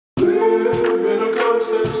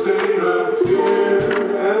state of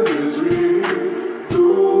fear and misery.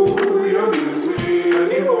 No, you're listening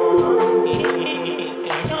anymore.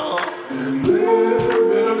 And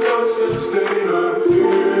live in a constant state of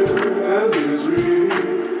fear and misery.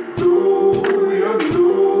 No, you're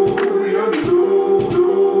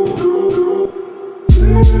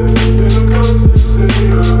live in a constant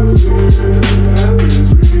state of fear and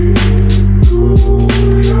misery. No,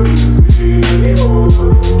 you're listening anymore.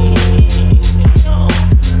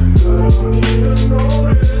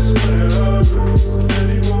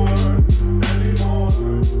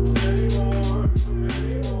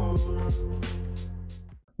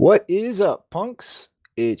 What is up, punks?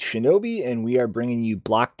 It's Shinobi, and we are bringing you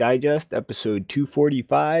Block Digest, episode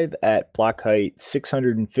 245 at block height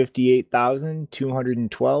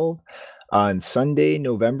 658,212 on Sunday,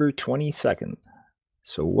 November 22nd.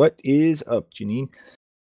 So what is up, Janine?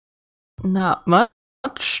 Not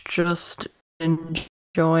much, just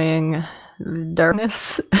enjoying the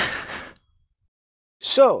darkness.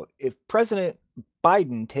 So, if President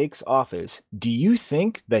Biden takes office, do you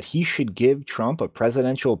think that he should give Trump a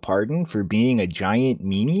presidential pardon for being a giant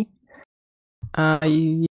meanie?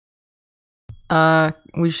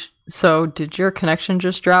 So did your connection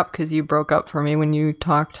just drop because you broke up for me when you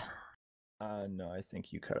talked? No, I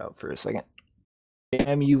think you cut out for a second.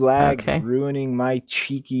 Damn you, lag, Okay. ruining my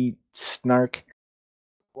cheeky snark.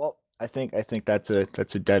 Well, I think that's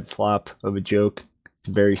a dead flop of a joke at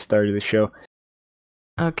the very start of the show.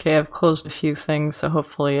 Okay, I've closed a few things, so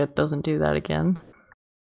hopefully it doesn't do that again.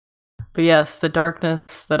 But yes, the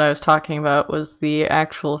darkness that I was talking about was the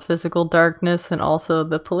actual physical darkness and also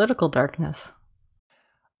the political darkness.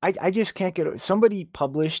 I just can't get it. Somebody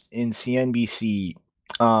published in CNBC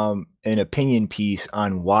an opinion piece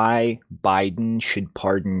on why Biden should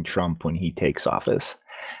pardon Trump when he takes office.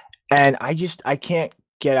 And I can't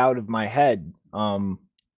get out of my head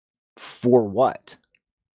for what?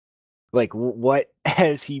 Like, what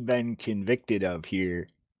has he been convicted of here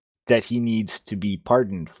that he needs to be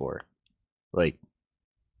pardoned for? Like,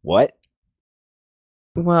 what?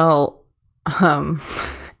 Well,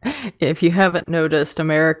 if you haven't noticed,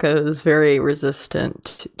 America is very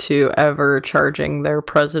resistant to ever charging their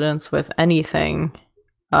presidents with anything.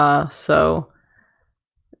 So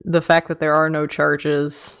the fact that there are no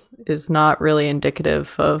charges is not really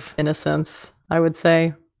indicative of innocence, I would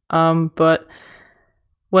say. But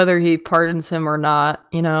whether he pardons him or not,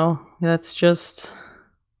 that's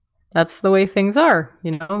the way things are.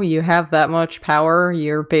 You have that much power,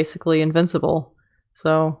 you're basically invincible.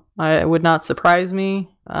 So it would not surprise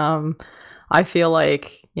me. I feel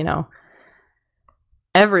like,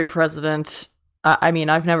 every president,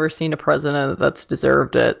 I've never seen a president that's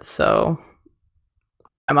deserved it, so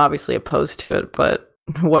I'm obviously opposed to it, but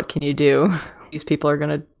what can you do? These people are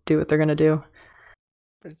going to do what they're going to do.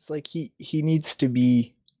 But it's like he needs to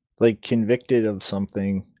be like convicted of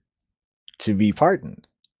something to be pardoned.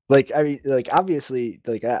 Obviously,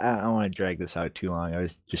 I don't want to drag this out too long. I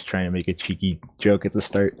was just trying to make a cheeky joke at the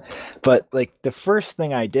start. But the first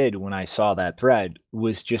thing I did when I saw that thread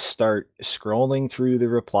was just start scrolling through the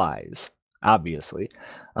replies, obviously.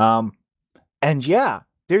 And yeah,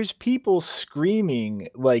 there's people screaming,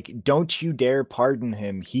 don't you dare pardon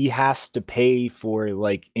him. He has to pay for,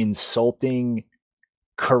 insulting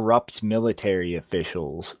corrupt military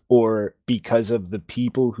officials or because of the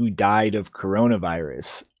people who died of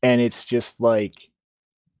coronavirus. And it's just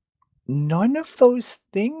none of those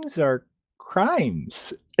things are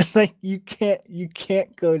crimes. You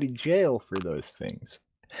can't go to jail for those things.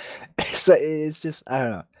 So it's just, I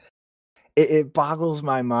don't know. It boggles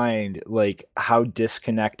my mind how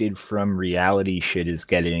disconnected from reality shit is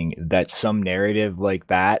getting, that some narrative like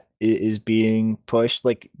that is being pushed.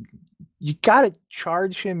 You gotta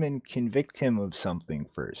charge him and convict him of something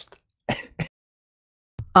first.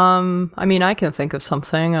 I can think of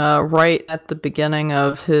something. Right at the beginning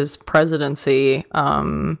of his presidency,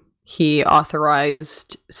 he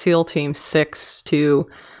authorized SEAL Team 6 to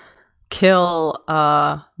kill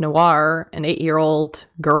Noir, an 8-year-old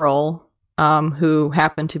girl, who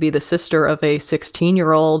happened to be the sister of a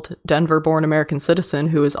 16-year-old Denver-born American citizen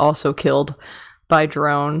who was also killed by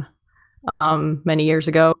drone many years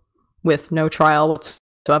ago, with no trial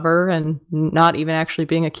whatsoever and not even actually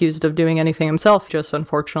being accused of doing anything himself, just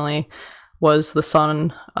unfortunately was the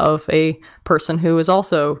son of a person who was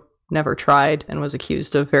also never tried and was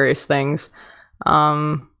accused of various things.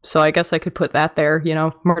 So I guess I could put that there,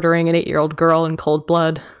 murdering an 8-year-old girl in cold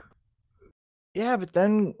blood. Yeah, but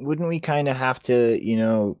then wouldn't we kind of have to,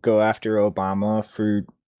 go after Obama for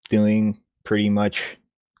doing pretty much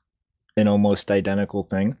an almost identical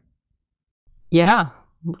thing? Yeah,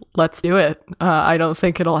 let's do it. I don't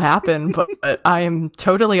think it'll happen, but I am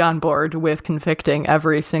totally on board with convicting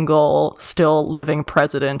every single still living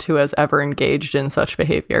president who has ever engaged in such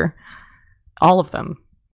behavior. All of them.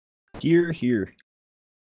 Here.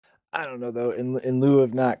 I don't know though. In lieu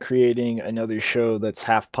of not creating another show that's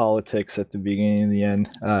half politics at the beginning and the end,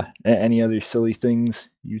 any other silly things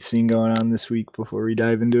you've seen going on this week before we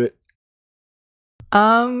dive into it?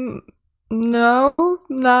 No,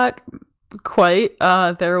 not quite.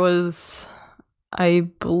 There was, I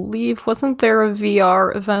believe, wasn't there a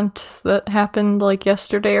VR event that happened like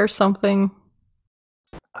yesterday or something?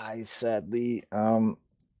 I sadly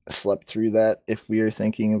slept through that. If we are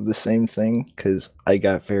thinking of the same thing, because I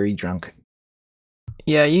got very drunk.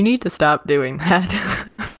 Yeah, you need to stop doing that.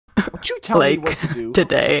 Don't you tell me what to do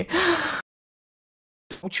today.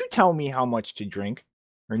 Don't you tell me how much to drink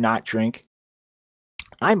or not drink.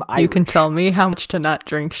 I'm Irish. You can tell me how much to not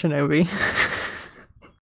drink, Shinobi.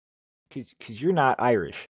 Because you're not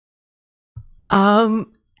Irish.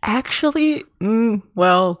 Actually,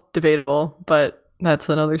 well, debatable, but that's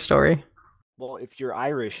another story. Well, if you're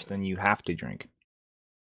Irish, then you have to drink.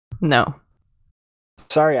 No.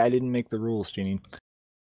 Sorry, I didn't make the rules, Janine.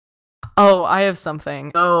 Oh, I have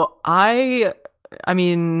something. Oh, I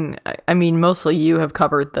mean, mostly you have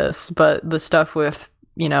covered this, but the stuff with,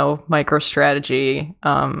 MicroStrategy,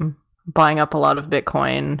 buying up a lot of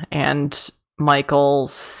Bitcoin, and Michael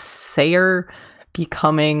Sayer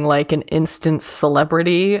becoming like an instant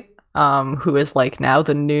celebrity, who is like now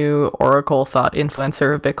the new Oracle thought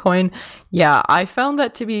influencer of Bitcoin. Yeah, I found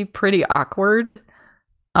that to be pretty awkward.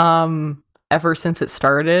 Ever since it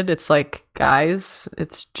started, it's like, guys,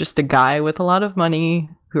 it's just a guy with a lot of money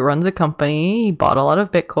who runs a company. He bought a lot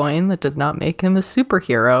of Bitcoin. That does not make him a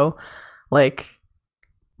superhero. Like,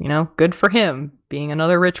 good for him being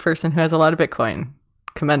another rich person who has a lot of Bitcoin.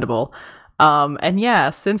 Commendable. And yeah,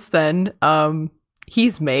 since then,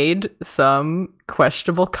 he's made some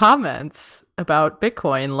questionable comments about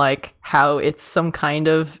Bitcoin, like how it's some kind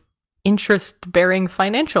of interest-bearing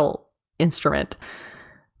financial instrument.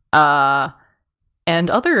 And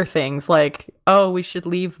other things like, oh, we should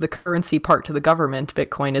leave the currency part to the government.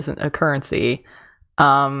 Bitcoin isn't a currency.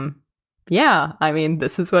 Yeah, I mean,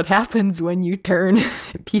 this is what happens when you turn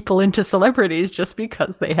people into celebrities just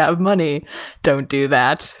because they have money. Don't do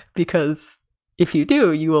that, because if you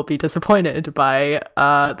do, you will be disappointed by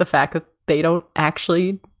the fact that they don't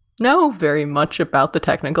actually know very much about the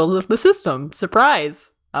technicals of the system.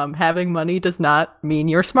 Surprise! Having money does not mean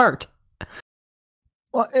you're smart.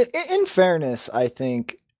 Well, in fairness, I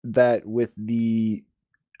think that with the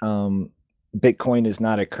Bitcoin is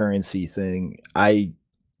not a currency thing, I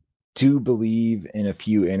do believe in a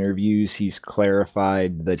few interviews he's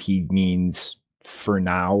clarified that he means for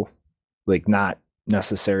now, like not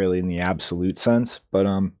necessarily in the absolute sense, but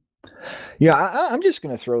yeah, I'm just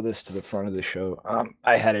gonna throw this to the front of the show.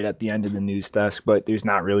 I had it at the end of the news desk, but there's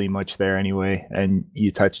not really much there anyway, and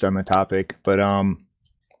you touched on the topic, but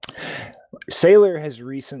Saylor has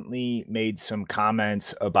recently made some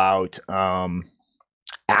comments about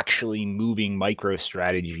actually moving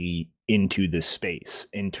MicroStrategy into the space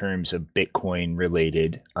in terms of Bitcoin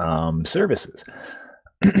related services.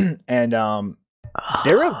 And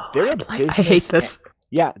they're a business. I hate this.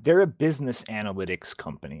 Yeah, they're a business analytics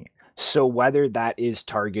company. So whether that is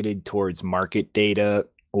targeted towards market data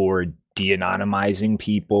or de-anonymizing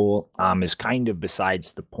people is kind of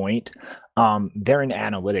besides the point. They're an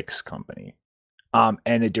analytics company. And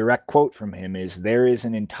a direct quote from him is, "There is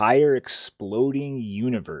an entire exploding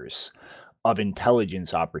universe of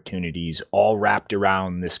intelligence opportunities all wrapped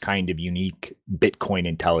around this kind of unique Bitcoin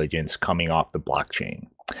intelligence coming off the blockchain.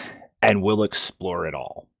 And we'll explore it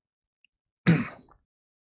all."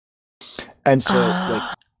 And so like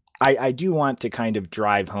I do want to kind of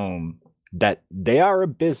drive home that they are a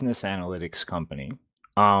business analytics company.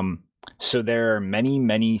 So there are many,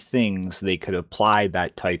 many things they could apply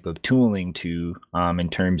that type of tooling to in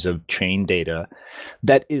terms of chain data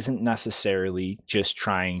that isn't necessarily just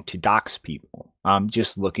trying to dox people,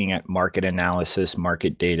 just looking at market analysis,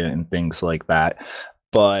 market data, and things like that.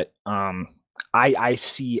 But I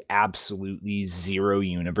see absolutely zero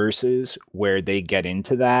universes where they get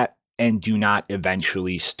into that and do not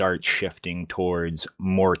eventually start shifting towards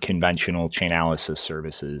more conventional chain analysis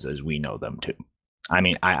services as we know them to. I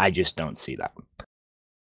mean, I just don't see that.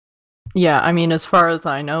 Yeah, I mean, as far as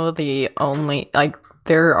I know,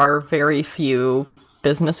 there are very few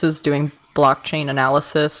businesses doing blockchain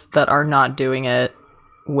analysis that are not doing it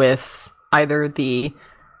with either the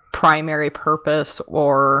primary purpose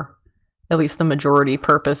or at least the majority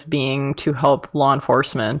purpose being to help law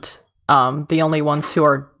enforcement. The only ones who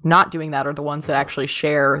are not doing that are the ones that actually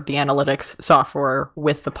share the analytics software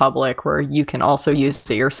with the public, where you can also use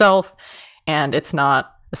it yourself, and it's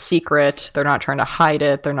not a secret. They're not trying to hide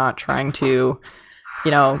it. They're not trying to,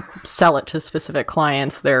 sell it to specific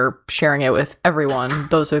clients. They're sharing it with everyone.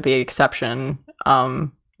 Those are the exception,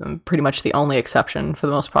 pretty much the only exception for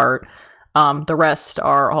the most part. The rest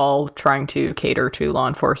are all trying to cater to law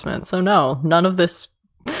enforcement. So no, none of this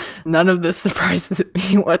surprises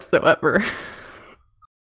me whatsoever.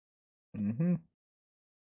 Mm-hmm.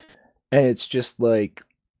 And it's just like,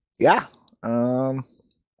 yeah,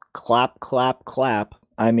 clap, clap, clap.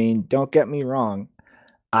 I mean, don't get me wrong.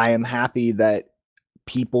 I am happy that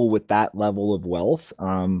people with that level of wealth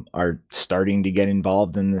are starting to get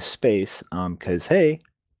involved in this space, because, hey,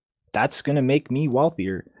 that's going to make me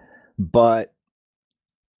wealthier. But,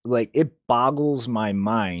 like, it boggles my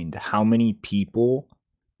mind how many people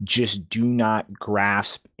just do not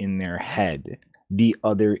grasp in their head the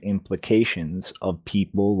other implications of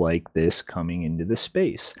people like this coming into the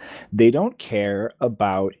space. They don't care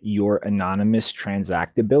about your anonymous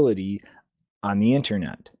transactability on the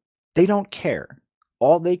internet. They don't care.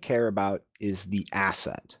 All they care about is the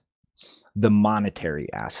asset, the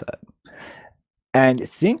monetary asset. And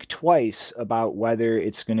think twice about whether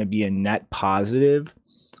it's going to be a net positive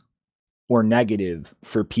or negative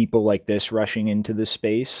for people like this rushing into the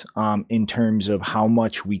space, in terms of how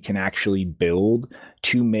much we can actually build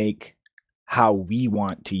to make how we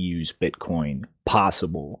want to use Bitcoin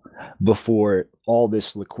possible before all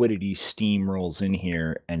this liquidity steamrolls in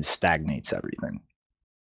here and stagnates everything.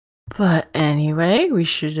 But anyway, we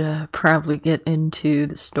should probably get into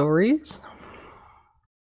the stories.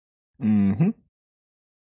 Mm-hmm.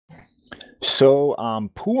 So,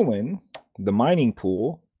 Poolin, the mining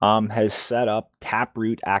pool, has set up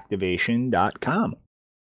taprootactivation.com.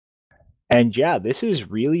 And yeah, this is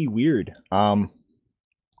really weird.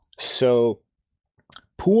 So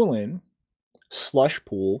Poolin,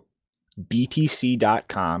 Slushpool,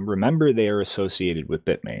 BTC.com, remember they are associated with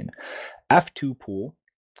Bitmain, F2 Pool,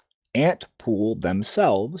 Ant Pool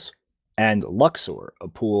themselves, and Luxor, a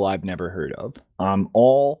pool I've never heard of,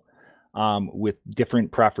 all with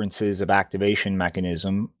different preferences of activation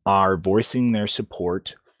mechanism, are voicing their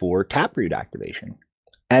support for Taproot activation.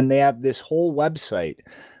 And they have this whole website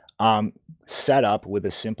set up with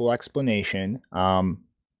a simple explanation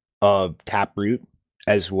of Taproot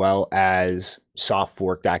as well as soft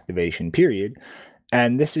forked activation, period.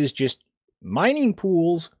 And this is just mining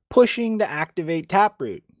pools pushing to activate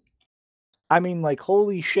Taproot. I mean, like,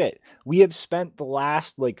 holy shit. We have spent the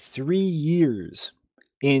last 3 years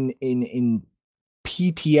in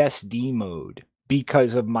PTSD mode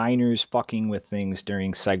because of miners fucking with things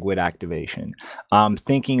during SegWit activation.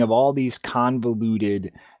 Thinking of all these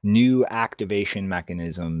convoluted new activation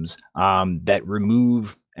mechanisms that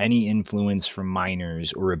remove any influence from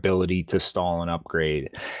miners or ability to stall and upgrade.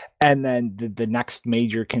 And then the next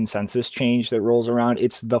major consensus change that rolls around,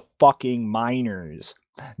 it's the fucking miners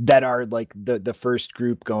that are like the first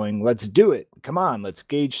group going, let's do it. Come on, let's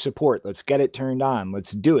gauge support. Let's get it turned on.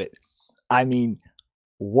 Let's do it. I mean,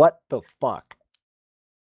 what the fuck?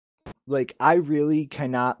 Like, I really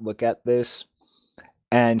cannot look at this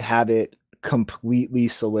and have it completely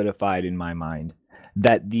solidified in my mind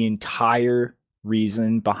that the entire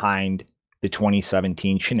reason behind the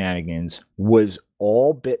 2017 shenanigans was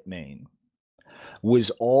all Bitmain.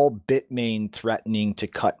 Was all Bitmain threatening to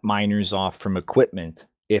cut miners off from equipment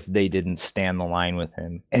if they didn't stand the line with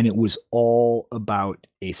him. And it was all about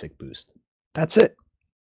ASIC boost. That's it.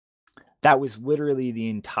 That was literally the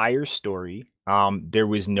entire story. There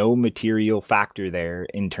was no material factor there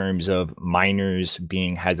in terms of miners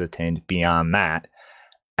being hesitant beyond that.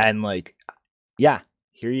 And yeah,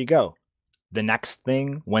 here you go. The next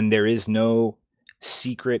thing, when there is no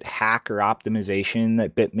secret hack or optimization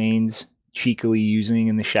that Bitmain's cheekily using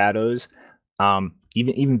in the shadows,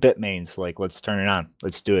 even Bitmain's like, let's turn it on.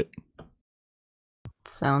 Let's do it.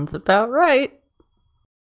 Sounds about right.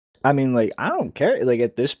 I mean, I don't care.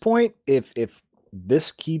 At this point, if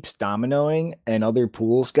this keeps dominoing and other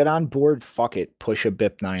pools get on board, fuck it. Push a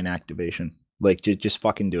BIP9 activation. Just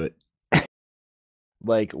fucking do it.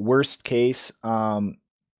 Worst case,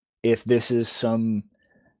 if this is some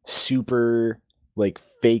super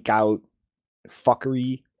fake out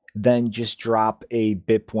fuckery, then just drop a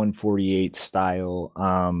BIP 148 style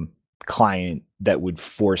client that would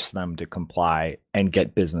force them to comply and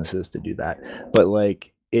get businesses to do that. But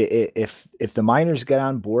if the miners get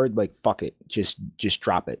on board, fuck it, just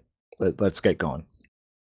drop it. Let's get going.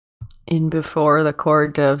 In before the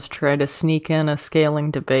core devs try to sneak in a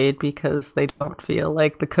scaling debate because they don't feel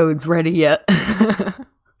like the code's ready yet.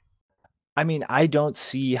 I mean, I don't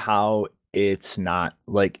see how it's not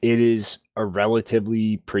like it is a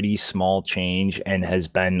relatively pretty small change and has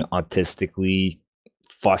been autistically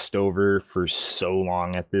fussed over for so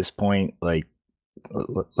long at this point. Like,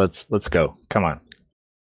 let's go. Come on.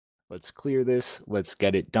 Let's clear this. Let's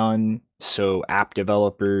get it done so app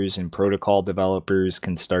developers and protocol developers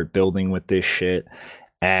can start building with this shit,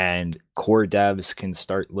 and core devs can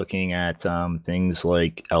start looking at things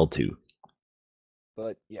like L2.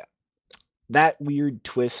 But yeah, that weird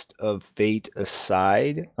twist of fate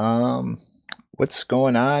aside, what's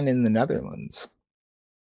going on in the Netherlands?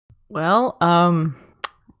 Well,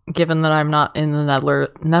 given that I'm not in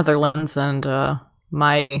the Netherlands and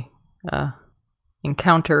my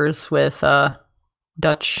encounters with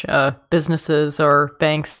Dutch businesses or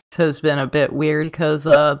banks has been a bit weird because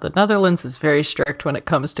the Netherlands is very strict when it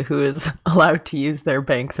comes to who is allowed to use their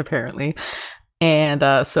banks, apparently. And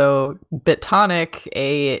so Bitonic,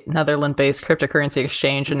 a Netherlands-based cryptocurrency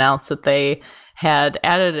exchange, announced that they had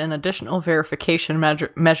added an additional verification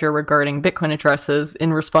measure regarding Bitcoin addresses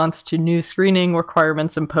in response to new screening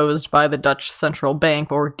requirements imposed by the Dutch Central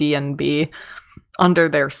Bank, or DNB, under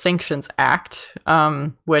their Sanctions Act,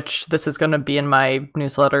 which this is going to be in my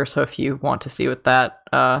newsletter, so if you want to see what that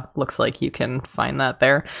looks like, you can find that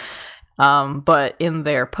there. But in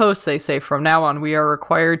their posts, they say, from now on, we are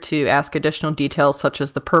required to ask additional details such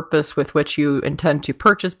as the purpose with which you intend to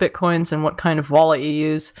purchase Bitcoins and what kind of wallet you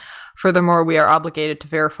use. Furthermore, we are obligated to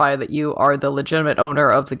verify that you are the legitimate owner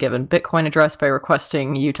of the given Bitcoin address by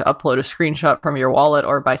requesting you to upload a screenshot from your wallet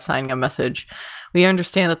or by signing a message. We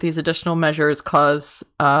understand that these additional measures cause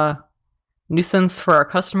nuisance for our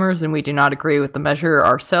customers, and we do not agree with the measure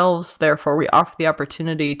ourselves. Therefore, we offer the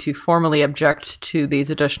opportunity to formally object to these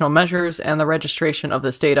additional measures and the registration of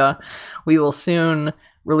this data. We will soon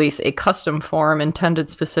release a custom form intended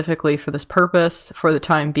specifically for this purpose. For the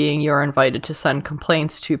time being, you are invited to send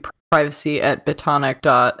complaints to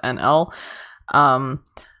privacy@bitonic.nl.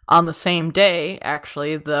 On the same day,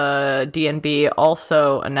 actually, the DNB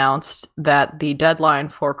also announced that the deadline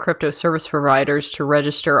for crypto service providers to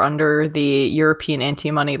register under the European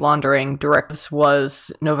Anti-Money Laundering Directives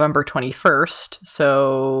was November 21st,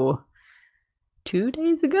 so 2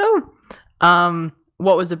 days ago.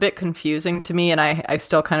 What was a bit confusing to me, and I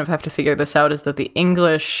still kind of have to figure this out, is that the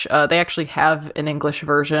English, they actually have an English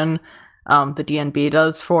version, the DNB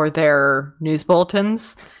does, for their news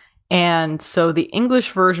bulletins. And so the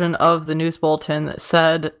English version of the news bulletin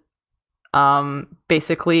said,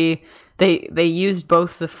 basically, they used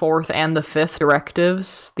both the 4th and the 5th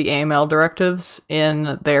directives, the AML directives,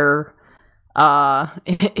 in their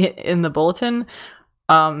in the bulletin.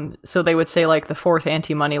 So they would say like the 4th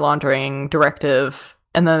anti-money laundering directive,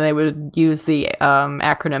 and then they would use the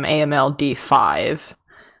acronym AMLD5,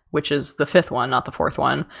 which is the 5th one, not the 4th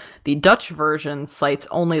one. The Dutch version cites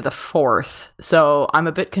only the 4th, so I'm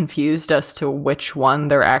a bit confused as to which one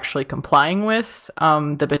they're actually complying with.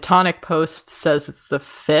 The Bitonic post says it's the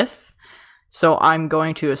 5th, so I'm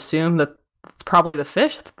going to assume that it's probably the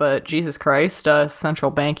 5th, but Jesus Christ,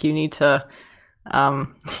 central bank, you need to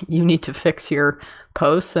fix your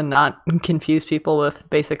posts and not confuse people with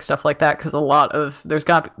basic stuff like that, because there's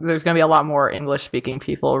gonna be a lot more English speaking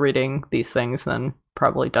people reading these things than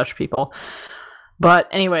probably Dutch people. But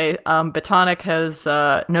anyway, Bitonic has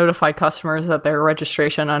notified customers that their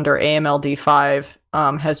registration under AMLD5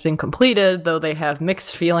 has been completed, though they have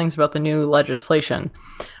mixed feelings about the new legislation.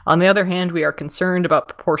 On the other hand, we are concerned about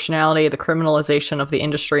proportionality, the criminalization of the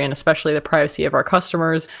industry, and especially the privacy of our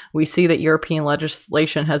customers. We see that European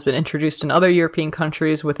legislation has been introduced in other European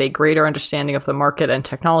countries with a greater understanding of the market and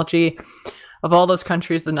technology. Of all those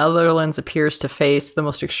countries, the Netherlands appears to face the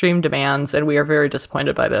most extreme demands, and we are very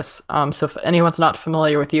disappointed by this. So if anyone's not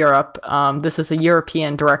familiar with Europe, this is a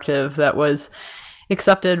European directive that was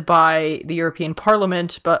accepted by the European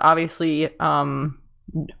Parliament, but obviously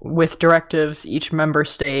with directives, each member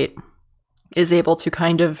state is able to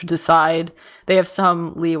kind of decide. They have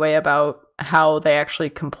some leeway about how they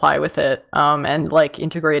actually comply with it and like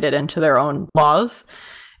integrate it into their own laws.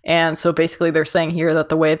 And so basically they're saying here that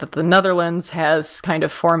the way that the Netherlands has kind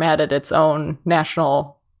of formatted its own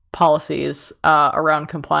national policies around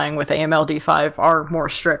complying with AMLD5 are more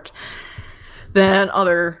strict than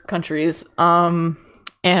other countries.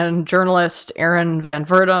 And journalist Aaron van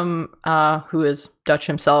Vertum, who is Dutch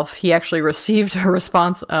himself, he actually received a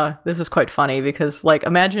response. This is quite funny because, like,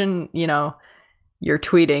 imagine, you're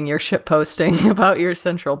tweeting, you're shit posting about your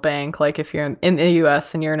central bank. Like, if you're in the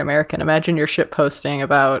US and you're an American, imagine you're shit posting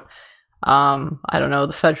about, I don't know,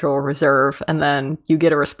 the Federal Reserve, and then you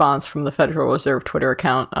get a response from the Federal Reserve Twitter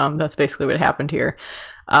account. That's basically what happened here.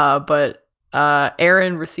 But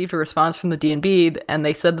Aaron received a response from the DNB, and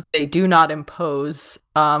they said that they do not impose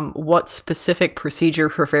what specific procedure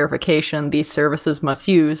for verification these services must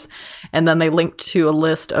use, and then they linked to a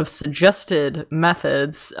list of suggested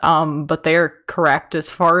methods, but they are correct as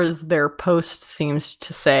far as their post seems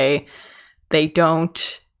to say. They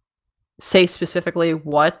don't say specifically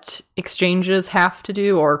what exchanges have to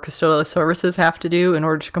do or custodial services have to do in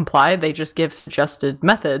order to comply. They just give suggested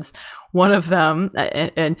methods. One of them,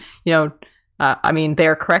 and I mean,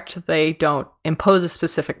 they're correct that they don't impose a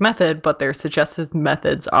specific method, but their suggested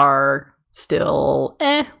methods are still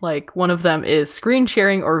like one of them is screen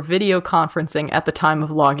sharing or video conferencing at the time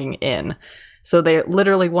of logging in. So they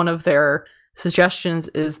literally, one of their suggestions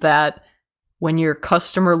is that when your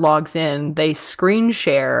customer logs in, they screen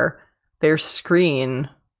share their screen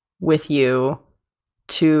with you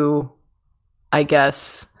to, I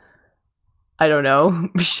guess, I don't know,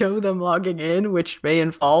 show them logging in, which may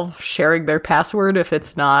involve sharing their password if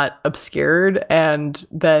it's not obscured, and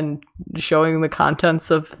then showing the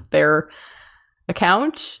contents of their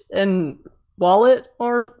account and wallet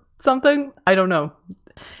or something. I don't know.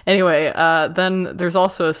 Anyway, then there's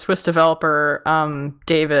also a Swiss developer,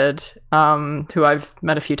 David, who I've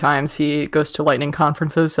met a few times. He goes to Lightning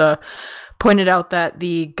conferences, pointed out that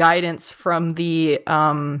the guidance from the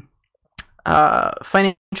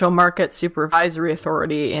Financial Market Supervisory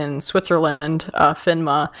Authority in Switzerland,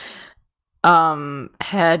 FINMA,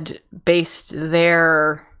 had based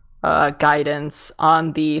their guidance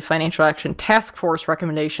on the Financial Action Task Force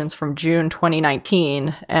recommendations from June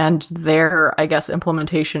 2019, and their, I guess,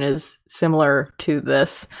 implementation is similar to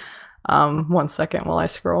this. 1 second while I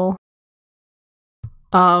scroll.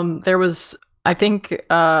 There was, I think,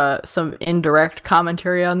 some indirect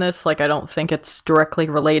commentary on this. Like, I don't think it's directly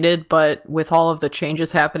related, but with all of the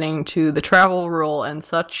changes happening to the travel rule and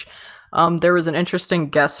such, there was an interesting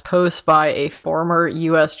guest post by a former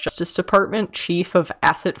U.S. Justice Department chief of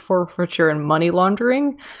asset forfeiture and money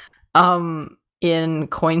laundering in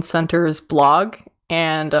CoinCenter's blog.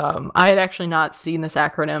 And I had actually not seen this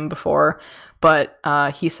acronym before, but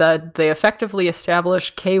he said they effectively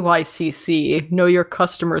establish KYCC, Know Your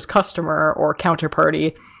Customer's Customer, or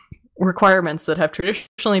counterparty, requirements that have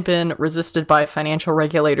traditionally been resisted by financial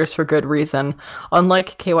regulators for good reason.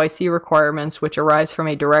 Unlike KYC requirements, which arise from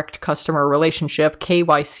a direct customer relationship,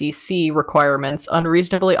 KYCC requirements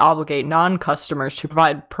unreasonably obligate non-customers to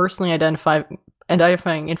provide personally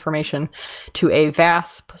identifying information to a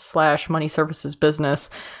VASP/money services business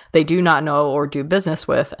they do not know or do business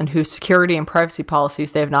with, and whose security and privacy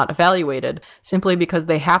policies they have not evaluated, simply because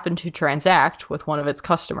they happen to transact with one of its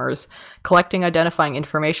customers. Collecting identifying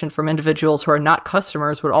information from individuals who are not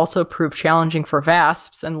customers would also prove challenging for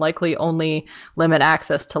VASPs and likely only limit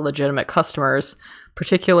access to legitimate customers,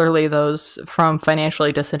 particularly those from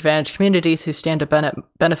financially disadvantaged communities who stand to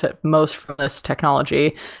benefit most from this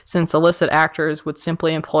technology, since illicit actors would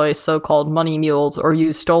simply employ so-called money mules or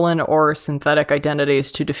use stolen or synthetic identities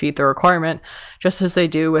to defeat the requirement, just as they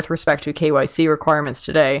do with respect to KYC requirements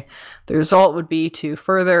today. The result would be to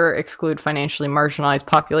further exclude financially marginalized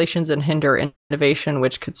populations and hinder innovation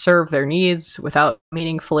which could serve their needs without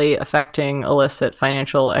meaningfully affecting illicit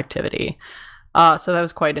financial activity. So that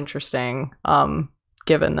was quite interesting.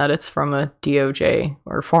 Given that it's from a DOJ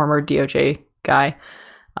or former DOJ guy.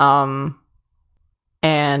 And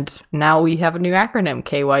now we have a new acronym,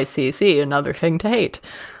 KYCC, another thing to hate.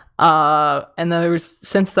 And then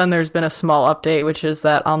since then there's been a small update, which is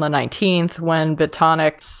that on the 19th, when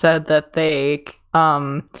Bitonic said that they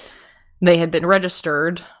had been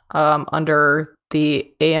registered under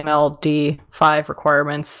the AMLD5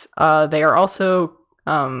 requirements, they are also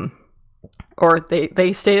or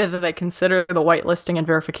they stated that they consider the whitelisting and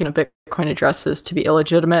verification of Bitcoin addresses to be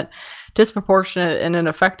illegitimate, disproportionate, and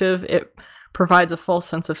ineffective. It provides a false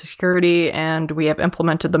sense of security, and we have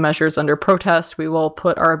implemented the measures under protest. We will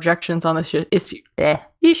put our objections on this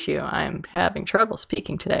issue. I'm having trouble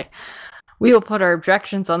speaking today. We will put our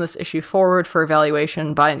objections on this issue forward for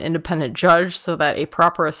evaluation by an independent judge so that a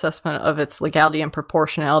proper assessment of its legality and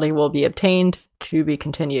proportionality will be obtained. To be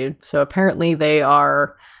continued. So apparently they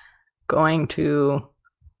are going to,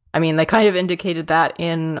 I mean, they kind of indicated that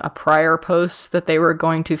in a prior post that they were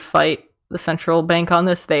going to fight the central bank on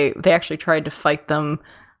this. They actually tried to fight them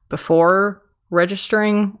before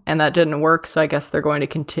registering, and that didn't work, so I guess they're going to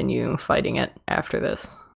continue fighting it after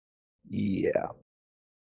this. Yeah.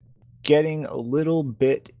 Getting a little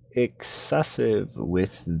bit excessive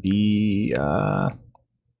with the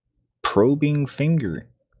probing finger.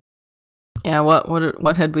 Yeah,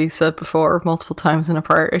 what had we said before multiple times in a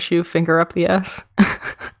prior issue? Finger up the ass.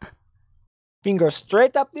 Finger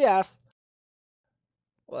straight up the ass.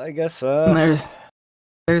 Well, I guess And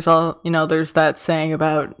there's all there's that saying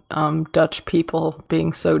about Dutch people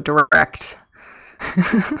being so direct.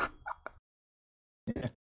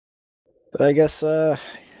 but I guess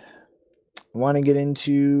want to get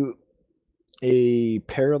into a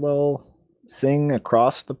parallel thing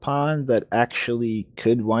across the pond that actually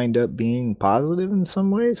could wind up being positive in some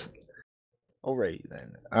ways. Alrighty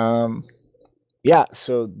then. Yeah,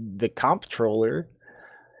 so the comptroller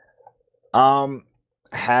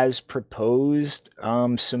has proposed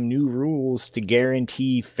some new rules to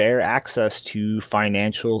guarantee fair access to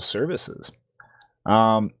financial services.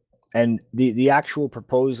 And the actual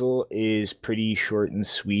proposal is pretty short and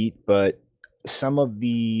sweet, but some of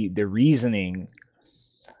the reasoning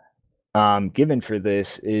given for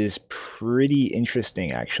this is pretty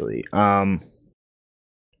interesting, actually.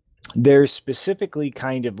 They're specifically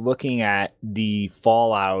kind of looking at the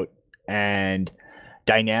fallout and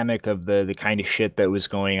dynamic of the kind of shit that was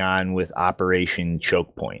going on with Operation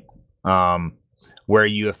Choke Point, where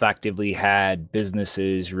you effectively had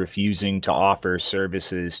businesses refusing to offer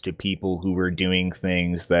services to people who were doing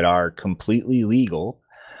things that are completely legal,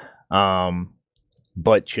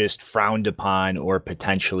 but just frowned upon or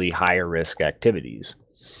potentially higher risk activities.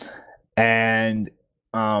 And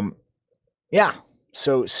yeah,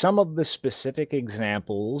 so some of the specific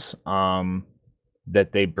examples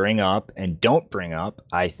that they bring up and don't bring up,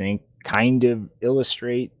 I think, kind of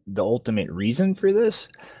illustrate the ultimate reason for this,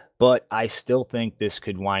 but I still think this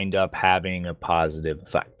could wind up having a positive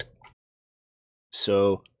effect.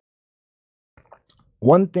 So,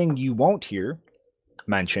 one thing you won't hear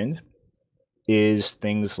mentioned is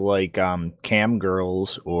things like cam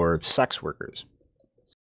girls or sex workers.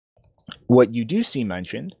 What you do see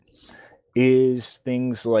mentioned is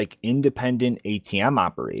things like independent ATM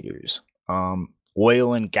operators,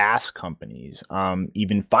 oil and gas companies,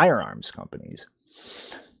 even firearms companies.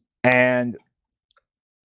 And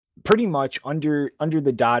pretty much under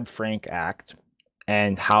the Dodd-Frank Act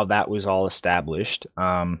and how that was all established,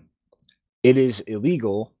 it is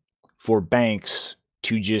illegal for banks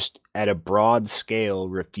to just at a broad scale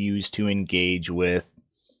refuse to engage with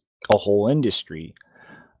a whole industry,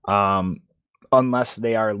 unless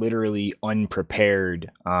they are literally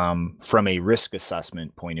unprepared from a risk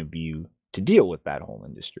assessment point of view to deal with that whole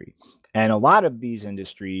industry. And a lot of these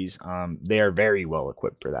industries, they are very well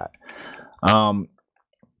equipped for that.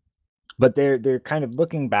 But they're kind of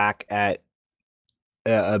looking back at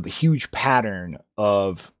a huge pattern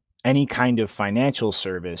of any kind of financial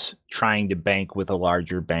service trying to bank with a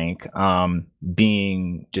larger bank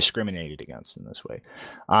being discriminated against in this way.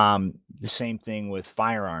 The same thing with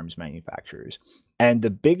firearms manufacturers. And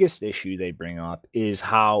the biggest issue they bring up is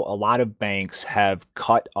how a lot of banks have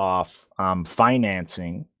cut off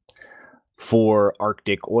financing for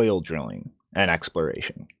Arctic oil drilling and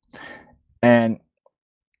exploration. And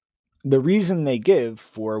the reason they give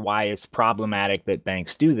for why it's problematic that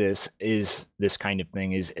banks do this is this kind of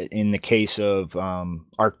thing is in the case of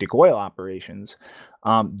Arctic oil operations,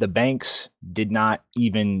 the banks did not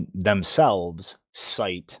even themselves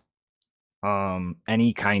cite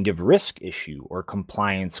any kind of risk issue or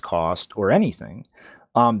compliance cost or anything.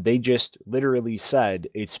 They just literally said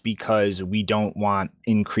it's because we don't want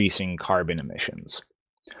increasing carbon emissions.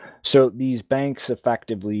 So these banks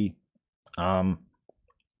effectively,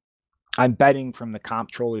 I'm betting from the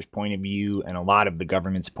comptroller's point of view and a lot of the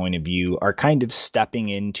government's point of view, are kind of stepping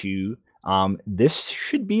into this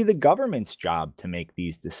should be the government's job to make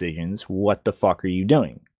these decisions. What the fuck are you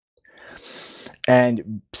doing?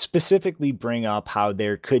 And specifically bring up how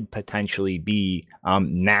there could potentially be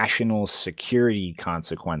national security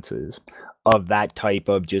consequences of that type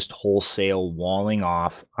of just wholesale walling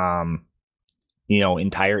off,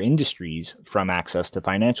 entire industries from access to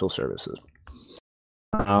financial services.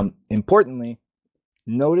 Importantly,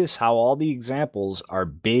 notice how all the examples are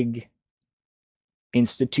big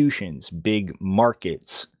institutions, big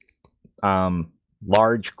markets,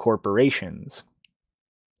 large corporations.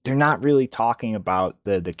 They're not really talking about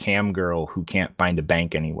the cam girl who can't find a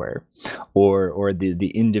bank anywhere, or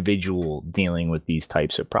the individual dealing with these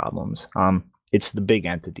types of problems. It's the big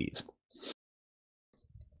entities.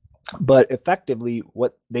 But effectively,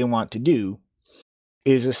 what they want to do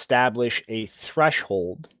is establish a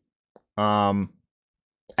threshold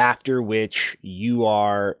after which you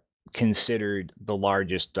are considered the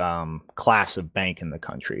largest class of bank in the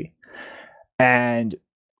country, and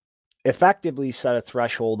effectively set a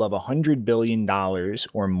threshold of $100 billion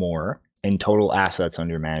or more in total assets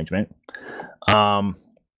under management. And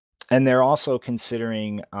they're also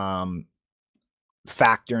considering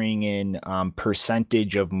factoring in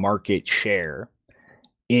percentage of market share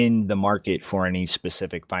in the market for any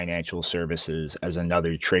specific financial services as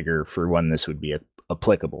another trigger for when this would be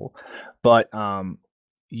applicable. But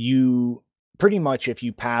you pretty much, if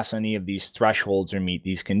you pass any of these thresholds or meet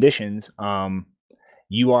these conditions,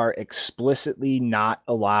 you are explicitly not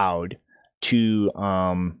allowed to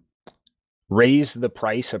raise the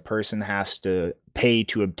price a person has to pay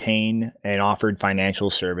to obtain an offered financial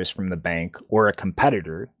service from the bank or a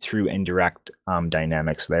competitor through indirect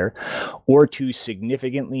dynamics there, or to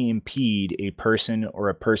significantly impede a person or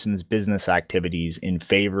a person's business activities in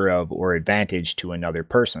favor of or advantage to another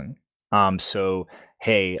person. So,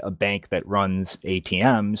 hey, a bank that runs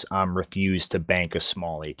ATMs refused to bank a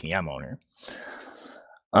small ATM owner.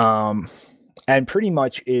 And pretty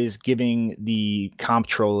much is giving the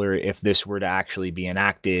comptroller, if this were to actually be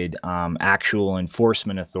enacted, actual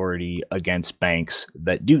enforcement authority against banks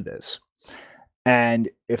that do this. And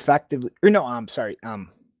effectively, or no, I'm sorry.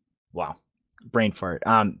 Wow, brain fart.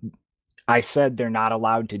 I said they're not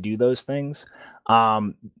allowed to do those things.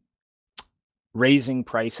 Raising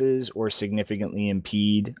prices or significantly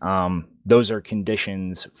impede, those are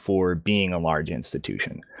conditions for being a large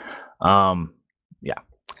institution. Yeah.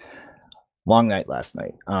 Long night last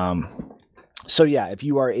night. So yeah, if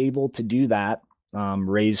you are able to do that,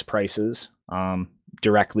 raise prices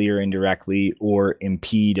directly or indirectly, or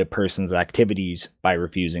impede a person's activities by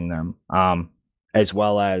refusing them, as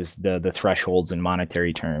well as the thresholds in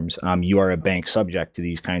monetary terms, you are a bank subject to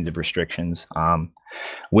these kinds of restrictions,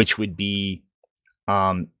 which would be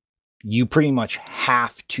you pretty much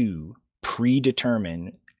have to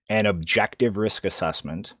predetermine an objective risk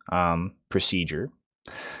assessment procedure.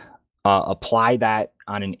 Apply that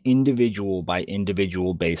on an individual by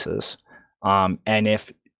individual basis. And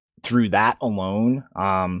if through that alone,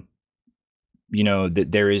 that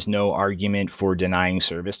there is no argument for denying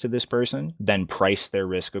service to this person, then price their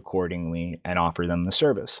risk accordingly and offer them the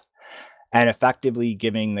service. And effectively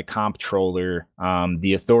giving the comptroller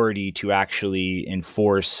the authority to actually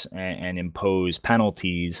enforce and impose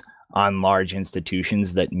penalties on large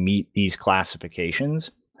institutions that meet these classifications.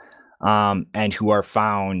 And who are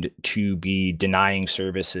found to be denying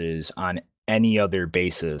services on any other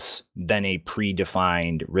basis than a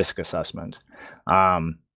predefined risk assessment.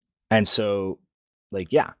 And so,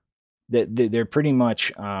 they're pretty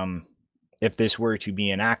much, if this were to be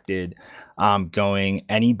enacted, going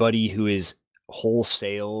anybody who is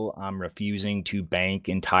wholesale refusing to bank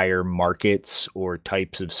entire markets or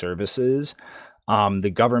types of services,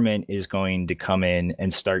 the government is going to come in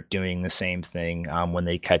and start doing the same thing when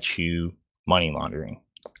they catch you money laundering.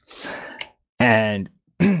 And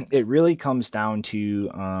it really comes down to,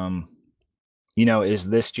 is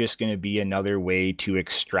this just going to be another way to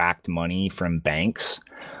extract money from banks?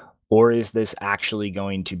 Or is this actually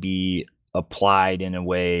going to be applied in a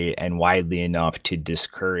way and widely enough to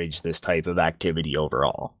discourage this type of activity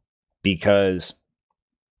overall? Because,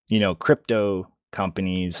 crypto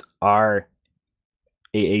companies are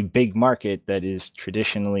a big market that is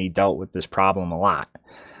traditionally dealt with this problem a lot.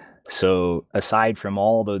 So aside from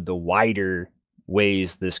all the wider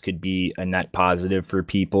ways this could be a net positive for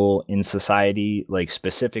people in society, like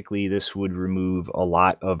specifically this would remove a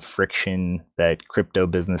lot of friction that crypto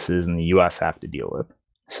businesses in the US have to deal with.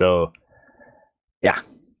 So yeah,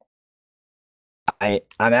 I'm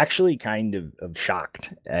actually kind of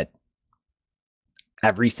shocked at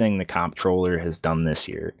everything the comptroller has done this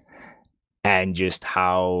year, and just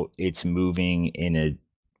how it's moving in a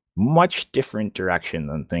much different direction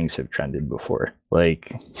than things have trended before.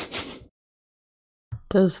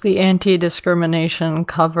 Does the anti-discrimination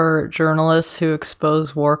cover journalists who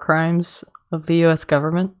expose war crimes of the US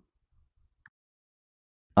government?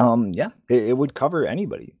 Yeah, it would cover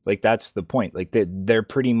anybody. That's the point. They're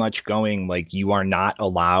pretty much going, you are not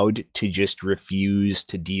allowed to just refuse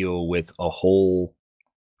to deal with a whole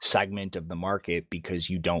segment of the market because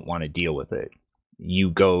you don't want to deal with it. You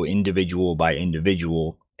go individual by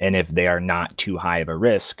individual, and if they are not too high of a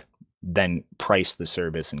risk, then price the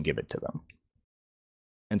service and give it to them.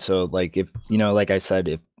 And so, if like I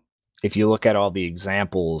said, if you look at all the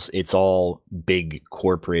examples, it's all big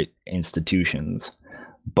corporate institutions.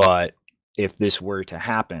 But if this were to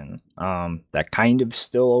happen, that kind of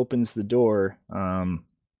still opens the door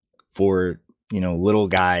for little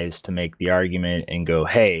guys to make the argument and go,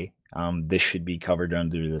 hey, this should be covered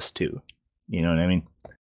under this too. You know what I mean?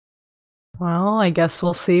 Well, I guess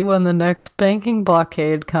we'll see when the next banking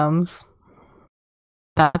blockade comes.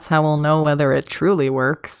 That's how we'll know whether it truly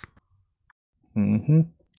works. Mm-hmm.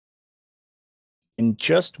 And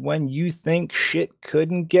just when you think shit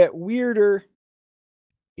couldn't get weirder,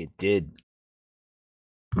 it did.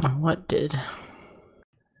 What did?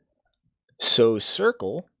 So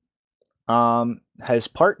Circle has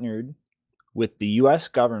partnered with the U.S.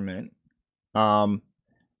 government,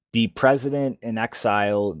 the president in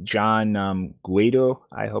exile, John Guaido,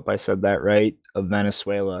 I hope I said that right, of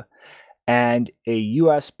Venezuela, and a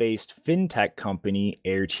U.S.-based fintech company,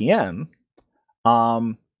 AirTM,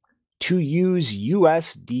 to use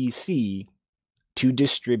USDC to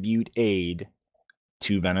distribute aid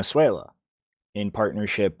to Venezuela in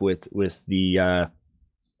partnership with the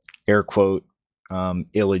air quote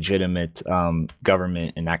illegitimate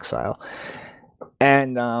government in exile.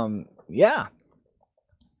 And yeah,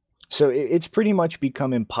 so it's pretty much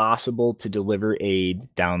become impossible to deliver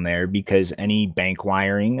aid down there because any bank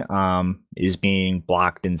wiring is being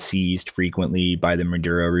blocked and seized frequently by the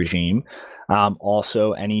Maduro regime.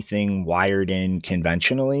 Also, anything wired in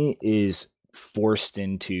conventionally is forced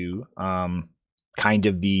into kind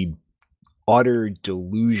of the utter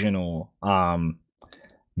delusional,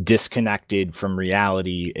 disconnected from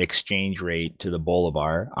reality exchange rate to the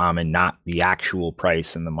bolivar, and not the actual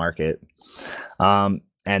price in the market.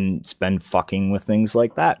 And it's been fucking with things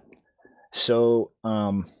like that. So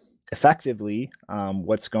effectively,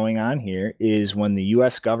 what's going on here is when the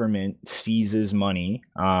US government seizes money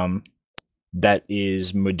that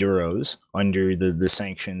is Maduro's under the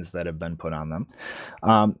sanctions that have been put on them,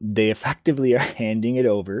 they effectively are handing it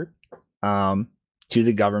over to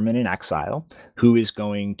the government in exile, who is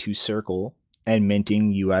going to Circle and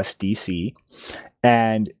minting USDC.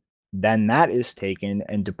 And then that is taken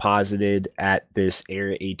and deposited at this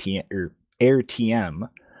AirTM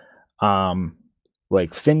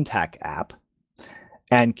like fintech app,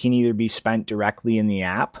 and can either be spent directly in the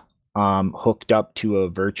app, hooked up to a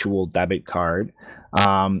virtual debit card,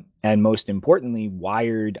 and most importantly,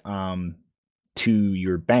 wired to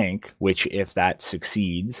your bank, which, if that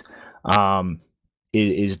succeeds,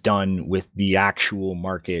 is done with the actual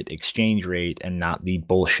market exchange rate and not the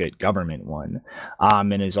bullshit government one,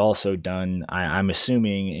 and is also done, I'm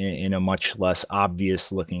assuming, in a much less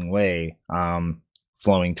obvious looking way,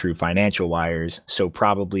 flowing through financial wires, so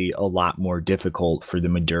probably a lot more difficult for the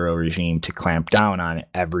Maduro regime to clamp down on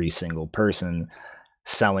every single person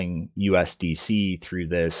selling USDC through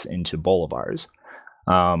this into bolivars.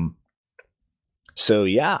 So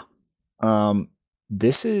yeah,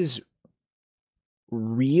 this is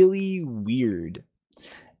really weird.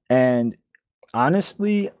 And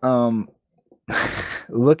honestly,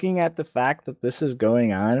 looking at the fact that this is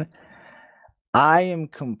going on, I am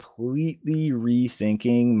completely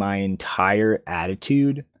rethinking my entire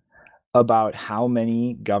attitude about how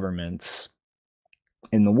many governments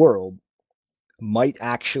in the world might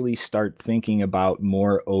actually start thinking about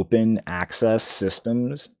more open access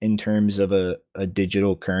systems in terms of a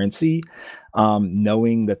digital currency,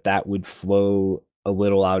 knowing that that would flow a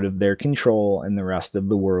little out of their control and the rest of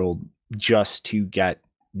the world just to get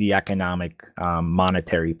the economic,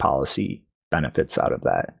 monetary policy benefits out of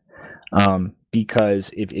that.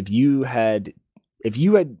 Because if you had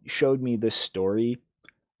showed me this story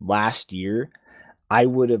last year, I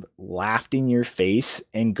would have laughed in your face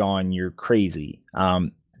and gone, "You're crazy."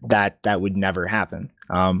 That would never happen.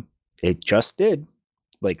 It just did.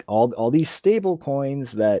 Like all these stable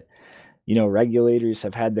coins that, you know, regulators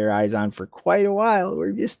have had their eyes on for quite a while,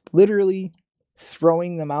 we're just literally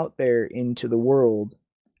throwing them out there into the world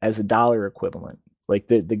as a dollar equivalent. Like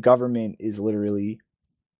the government is literally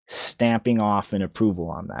stamping off an approval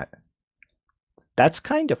on that. That's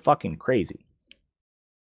kind of fucking crazy.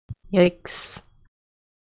 Yikes.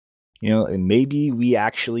 You know, and maybe we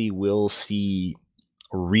actually will see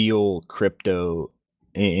real crypto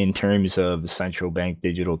in terms of central bank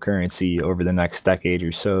digital currency over the next decade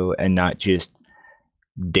or so, and not just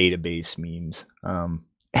database memes,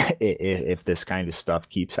 if this kind of stuff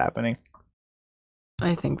keeps happening.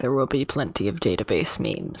 I think there will be plenty of database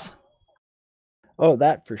memes. Oh,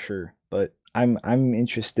 that for sure. But I'm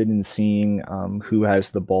interested in seeing who has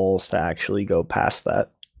the balls to actually go past that,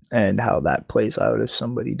 and how that plays out if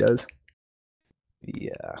somebody does.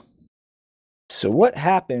 Yeah. So what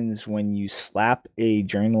happens when you slap a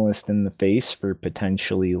journalist in the face for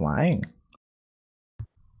potentially lying?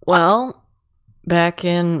 Well, back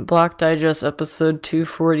in Block Digest episode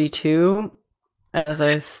 242, as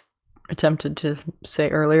I attempted to say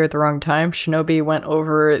earlier at the wrong time, Shinobi went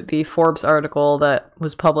over the Forbes article that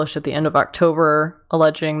was published at the end of October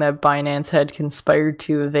alleging that Binance had conspired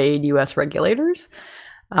to evade US regulators.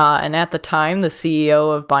 And at the time, the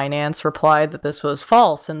CEO of Binance replied that this was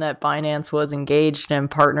false and that Binance was engaged and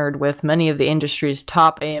partnered with many of the industry's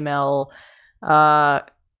top AML,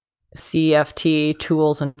 CFT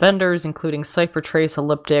tools and vendors, including CipherTrace,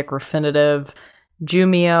 Elliptic, Refinitiv,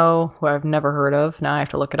 Jumio, who I've never heard of, now I have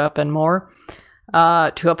to look it up, and more,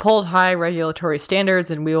 to uphold high regulatory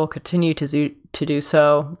standards, and we will continue to do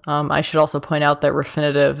so. I should also point out that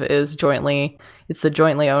Refinitiv is it's the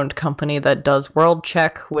jointly owned company that does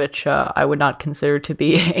WorldCheck, which I would not consider to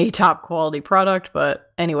be a top quality product,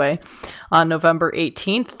 but anyway, on November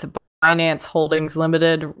 18th, Binance Holdings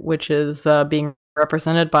Limited, which is being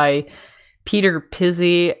represented by Peter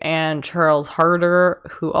Pizzi and Charles Harder,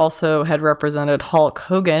 who also had represented Hulk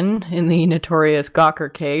Hogan in the notorious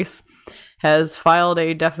Gawker case, has filed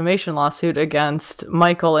a defamation lawsuit against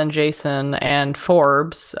Michael and Jason and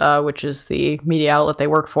Forbes, which is the media outlet they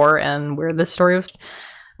work for, and where this story was.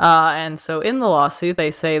 And so in the lawsuit, they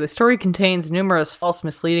say the story contains numerous false,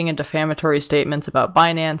 misleading, and defamatory statements about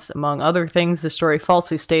Binance. Among other things, the story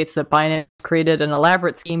falsely states that Binance created an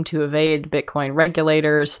elaborate scheme to evade Bitcoin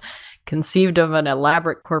regulators, conceived of an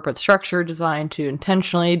elaborate corporate structure designed to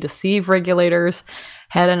intentionally deceive regulators,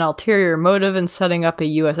 had an ulterior motive in setting up a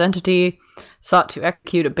U.S. entity, sought to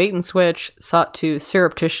execute a bait and switch, sought to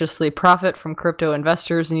surreptitiously profit from crypto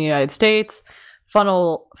investors in the United States,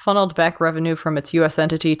 funneled back revenue from its U.S.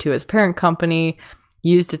 entity to its parent company,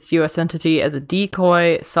 used its U.S. entity as a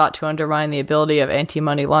decoy, sought to undermine the ability of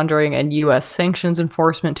anti-money laundering and U.S. sanctions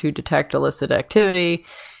enforcement to detect illicit activity,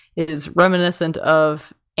 is reminiscent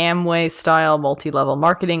of Amway-style multi-level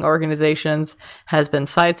marketing organizations, has been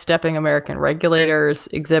sidestepping American regulators,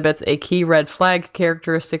 exhibits a key red flag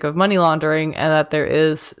characteristic of money laundering, and that there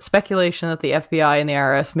is speculation that the FBI and the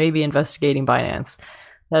IRS may be investigating Binance.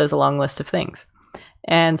 That is a long list of things.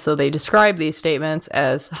 And so they describe these statements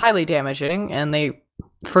as highly damaging, and they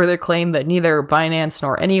further claim that neither Binance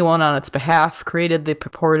nor anyone on its behalf created the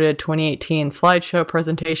purported 2018 slideshow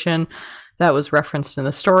presentation that was referenced in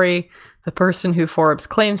the story. The person who Forbes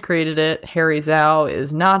claims created it, Harry Zhao,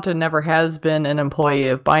 is not and never has been an employee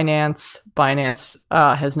of Binance. Binance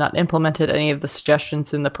has not implemented any of the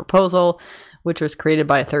suggestions in the proposal, which was created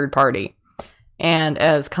by a third party. And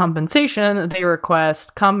as compensation, they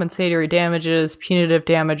request compensatory damages, punitive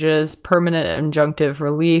damages, permanent injunctive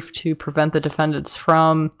relief to prevent the defendants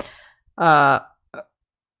from to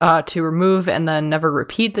remove and then never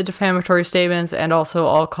repeat the defamatory statements, and also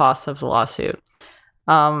all costs of the lawsuit.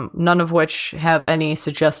 None of which have any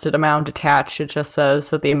suggested amount attached. It just says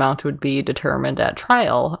that the amount would be determined at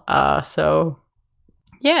trial. So,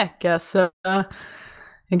 yeah, I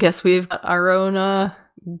guess we've got our own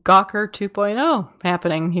Gawker 2.0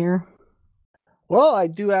 happening here. Well, I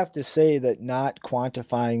do have to say that not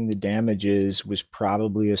quantifying the damages was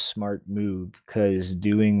probably a smart move, because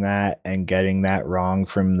doing that and getting that wrong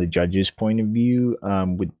from the judge's point of view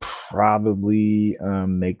would probably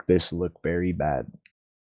make this look very bad.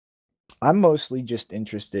 I'm mostly just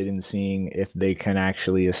interested in seeing if they can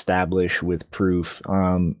actually establish with proof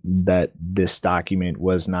that this document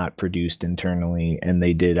was not produced internally and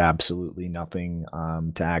they did absolutely nothing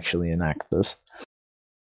to actually enact this.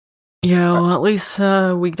 Yeah, well, at least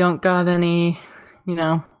we don't got any,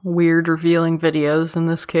 weird revealing videos in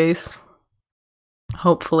this case.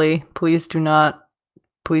 Hopefully, please do not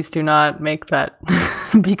make that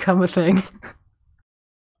become a thing.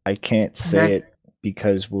 I can't say it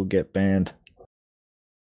because we'll get banned.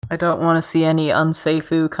 I don't want to see any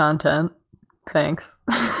unsafeu content. Thanks.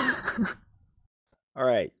 All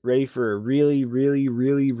right, ready for a really, really,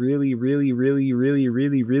 really, really, really, really, really,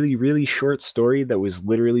 really, really, really short story that was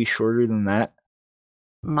literally shorter than that?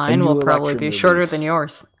 Mine will probably be shorter than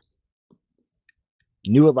yours.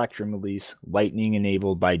 New Electrum release, Lightning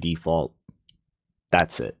enabled by default.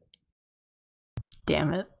 That's it.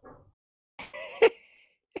 Damn it.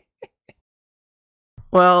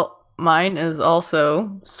 Well, mine is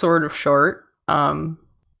also sort of short.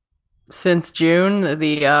 Since June,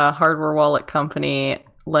 the hardware wallet company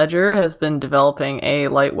Ledger has been developing a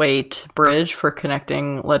lightweight bridge for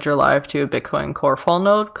connecting Ledger Live to a Bitcoin Core full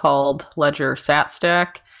node called Ledger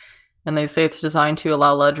SatStack. And they say it's designed to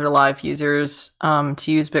allow Ledger Live users to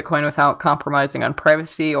use Bitcoin without compromising on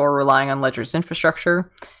privacy or relying on Ledger's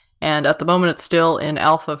infrastructure. And at the moment, it's still in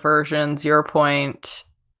alpha version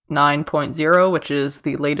 0.9.0, which is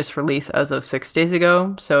the latest release as of 6 days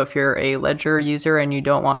ago. So if you're a Ledger user and you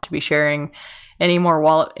don't want to be sharing any more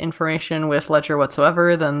wallet information with Ledger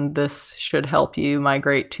whatsoever, then this should help you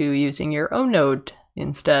migrate to using your own node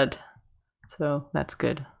instead. So that's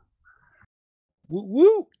good. Woo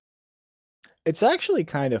woo! It's actually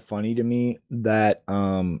kind of funny to me that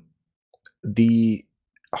the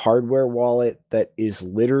hardware wallet that is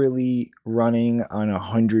literally running on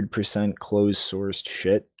 100% closed sourced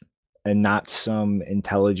shit and not some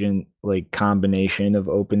intelligent combination of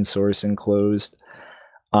open source and closed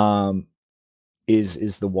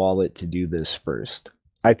is the wallet to do this first.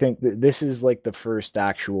 I think this is like the first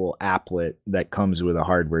actual applet that comes with a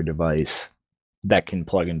hardware device that can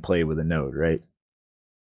plug and play with a node, right?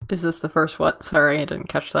 Is this the first what? Sorry, I didn't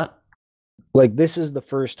catch that. Like, this is the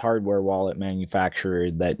first hardware wallet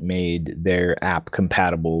manufacturer that made their app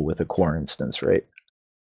compatible with a core instance, right?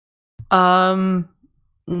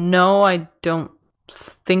 No, I don't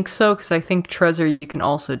think so, because I think Trezor, you can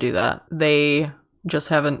also do that. They just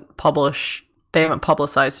haven't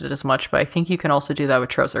publicized it as much, but I think you can also do that with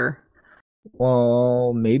Trezor.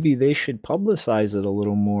 Well, maybe they should publicize it a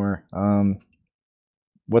little more.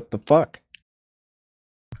 What the fuck?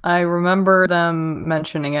 I remember them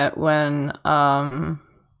mentioning it when the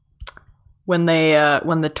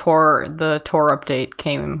Tor update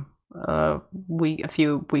came a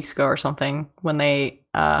few weeks ago or something, when they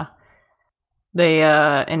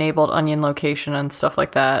enabled onion location and stuff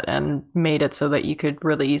like that, and made it so that you could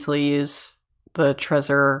really easily use the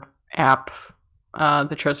Trezor app,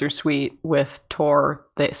 the Trezor suite with Tor.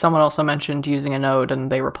 Someone also mentioned using a node,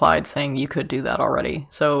 and they replied saying you could do that already.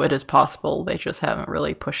 So it is possible. They just haven't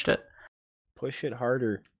really pushed it. Push it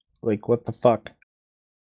harder. Like, what the fuck?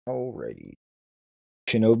 Alrighty.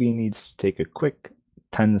 Shinobi needs to take a quick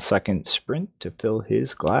 10-second sprint to fill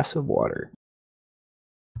his glass of water.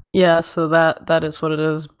 Yeah, so that is what it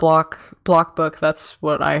is. Blockbook, that's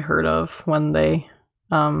what I heard of when they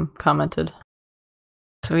commented.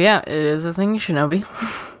 So yeah, it is a thing, Shinobi.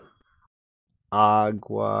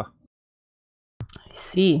 Agua. I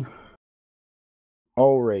see.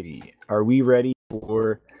 Alrighty. Are we ready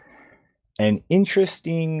for an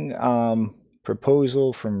interesting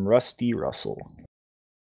proposal from Rusty Russell?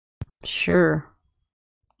 Sure.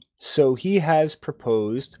 So he has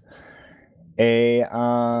proposed a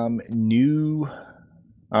new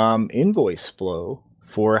invoice flow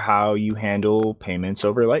for how you handle payments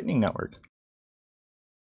over Lightning Network.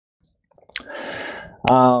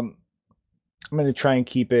 I'm going to try and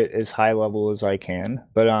keep it as high level as I can,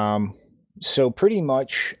 but so pretty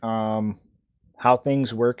much how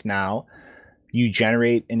things work now, you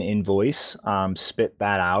generate an invoice, spit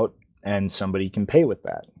that out, and somebody can pay with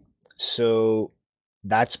that. So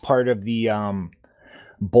that's part of the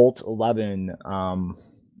Bolt 11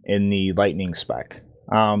 in the Lightning spec.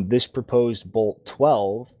 This proposed Bolt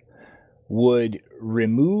 12 would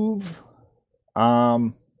remove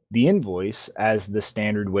the invoice as the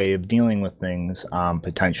standard way of dealing with things,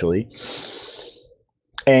 potentially,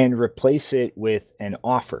 and replace it with an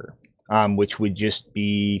offer, which would just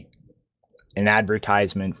be an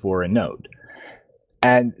advertisement for a node.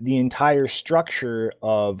 And the entire structure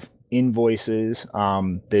of invoices,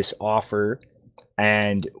 this offer,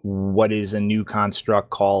 and what is a new construct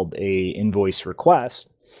called a invoice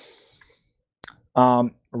request,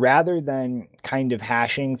 rather than kind of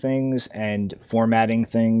hashing things and formatting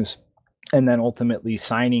things and then ultimately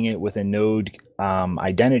signing it with a node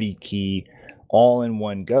identity key all in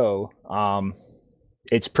one go,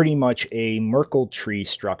 it's pretty much a Merkle tree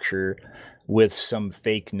structure with some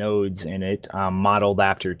fake nodes in it, modeled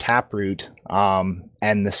after Taproot,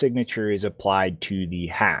 and the signature is applied to the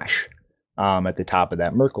hash at the top of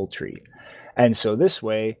that Merkle tree. And so this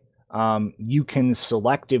way, you can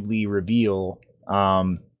selectively reveal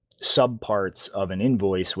subparts of an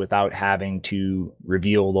invoice without having to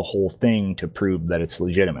reveal the whole thing to prove that it's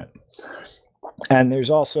legitimate. And there's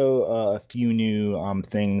also a few new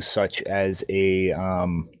things, such as a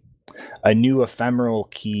new ephemeral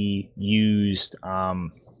key used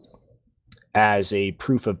as a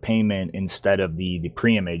proof of payment instead of the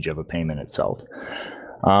preimage of a payment itself.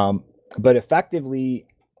 But effectively,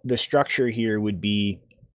 the structure here would be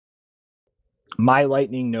my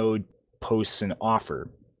Lightning node posts an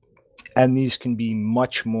offer, and these can be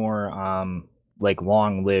much more like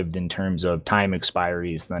long-lived in terms of time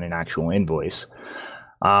expiries than an actual invoice.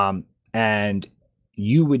 And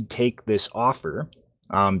you would take this offer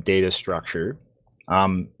data structure,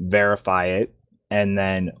 verify it, and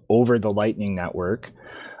then over the Lightning Network,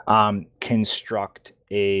 construct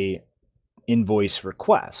a invoice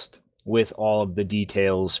request with all of the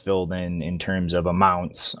details filled in terms of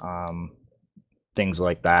amounts, things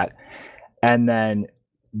like that. And then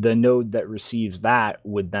the node that receives that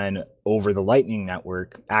would then, over the Lightning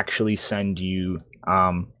Network, actually send you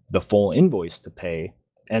the full invoice to pay,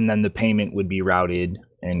 and then the payment would be routed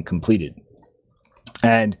and completed.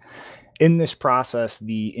 And in this process,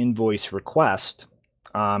 the invoice request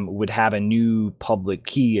would have a new public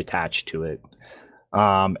key attached to it.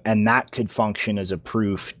 And that could function as a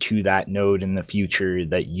proof to that node in the future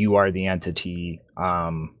that you are the entity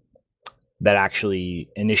that actually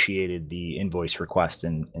initiated the invoice request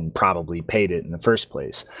and probably paid it in the first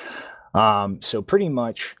place. So pretty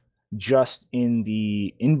much just in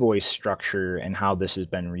the invoice structure and how this has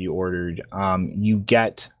been reordered, you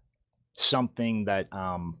get something that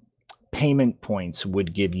payment points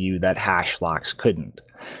would give you that Hashlocks couldn't,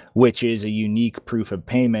 which is a unique proof of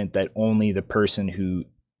payment that only the person who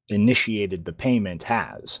initiated the payment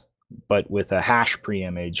has. But with a hash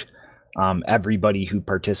preimage, everybody who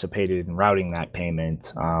participated in routing that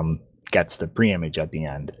payment gets the preimage at the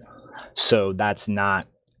end. So that's not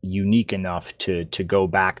unique enough to go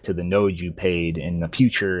back to the node you paid in the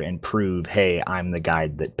future and prove, hey, I'm the guy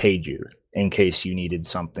that paid you, in case you needed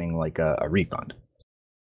something like a refund.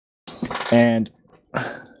 And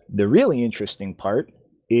the really interesting part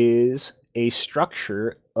is a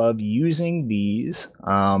structure of using these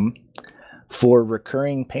for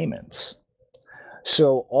recurring payments.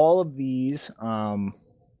 So all of these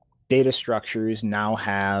data structures now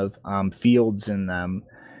have fields in them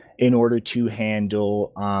in order to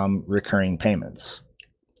handle recurring payments.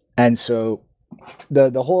 And so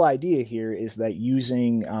the whole idea here is that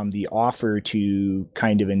using the offer to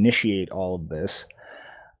kind of initiate all of this,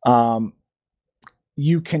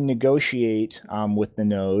 you can negotiate with the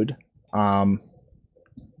node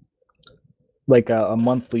like a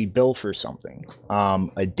monthly bill for something,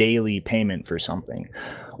 a daily payment for something,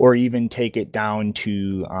 or even take it down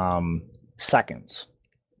to seconds.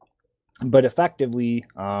 But effectively,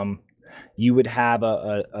 you would have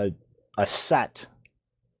a set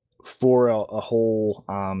for a whole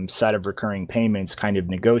set of recurring payments kind of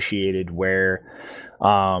negotiated where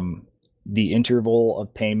the interval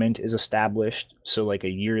of payment is established. So like a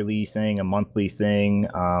yearly thing, a monthly thing,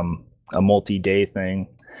 a multi-day thing,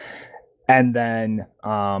 and then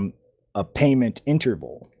a payment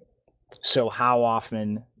interval. So how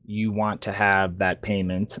often you want to have that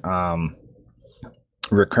payment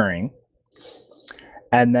recurring.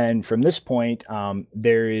 And then from this point,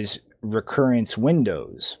 there is recurrence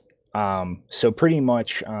windows. So pretty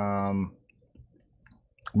much,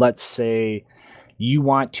 let's say you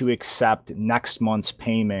want to accept next month's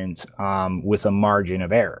payment with a margin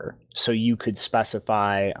of error. So you could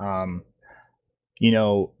specify,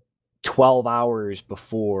 12 hours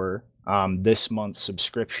before this month's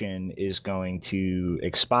subscription is going to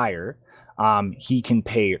expire, he can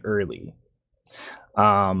pay early.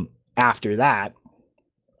 After that,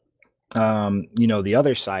 the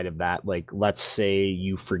other side of that, like let's say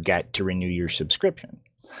you forget to renew your subscription,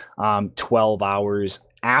 12 hours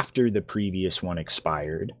after the previous one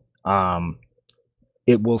expired,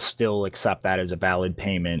 it will still accept that as a valid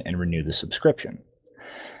payment and renew the subscription.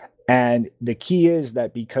 And the key is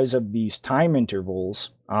that because of these time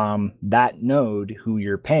intervals, that node who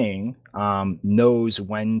you're paying knows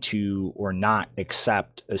when to or not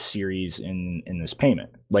accept a series in this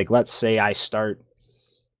payment. Like let's say I start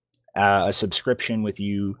a subscription with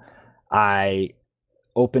you, I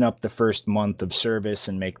open up the first month of service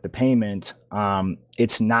and make the payment.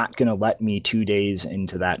 It's not going to let me 2 days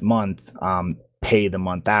into that month pay the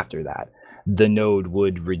month after that. The node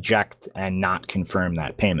would reject and not confirm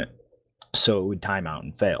that payment. So it would time out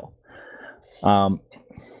and fail.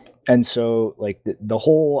 And so like the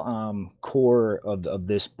whole core of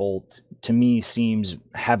this bolt to me seems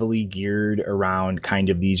heavily geared around kind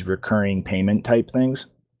of these recurring payment type things.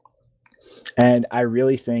 And I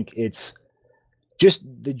really think it's just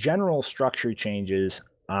the general structure changes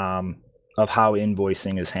of how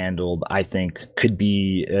invoicing is handled, I think could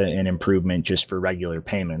be an improvement just for regular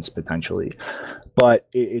payments potentially. But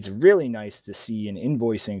it's really nice to see an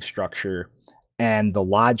invoicing structure and the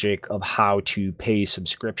logic of how to pay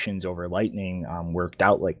subscriptions over Lightning worked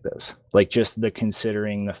out like this. Like just the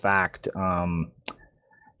considering the fact,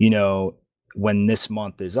 when this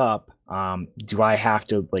month is up, do I have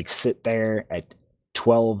to like sit there at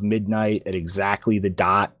 12 midnight at exactly the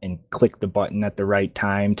dot and click the button at the right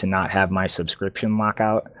time to not have my subscription lock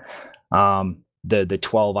out? The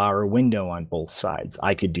 12-hour window on both sides.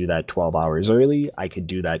 I could do that 12 hours early. I could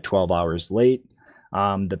do that 12 hours late.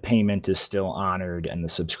 The payment is still honored and the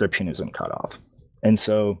subscription isn't cut off. And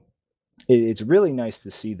so it's really nice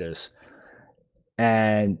to see this.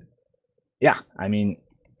 And yeah, I mean,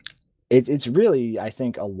 it's really, I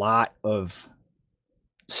think, a lot of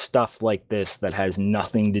stuff like this that has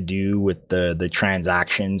nothing to do with the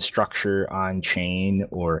transaction structure on chain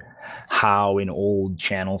or how an old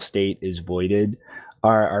channel state is voided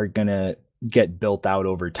are going to get built out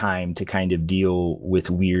over time to kind of deal with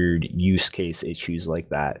weird use case issues like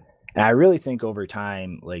that. And I really think over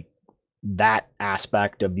time, like that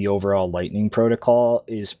aspect of the overall Lightning protocol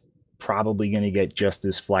is probably going to get just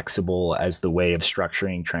as flexible as the way of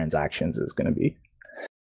structuring transactions is going to be.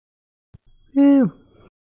 Ew.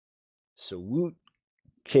 So Woot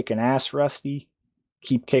kicking ass, Rusty.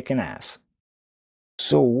 Keep kicking ass.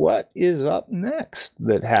 So what is up next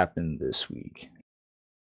that happened this week?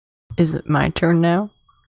 Is it my turn now?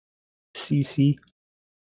 CC.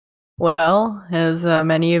 Well, as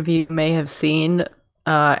many of you may have seen,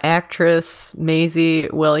 actress Maisie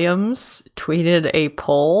Williams tweeted a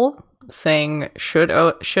poll saying, "Should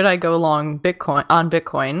I go long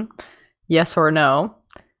Bitcoin? Yes or no?"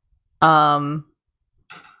 And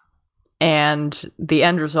the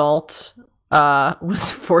end result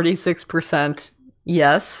was 46%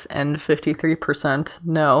 yes and 53%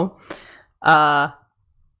 no.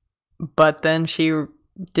 But then she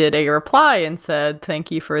did a reply and said,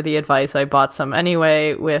 "Thank you for the advice. I bought some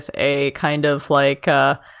anyway," with a kind of like,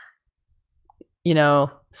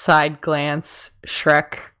 side glance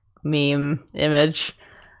Shrek meme image.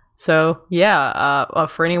 So yeah,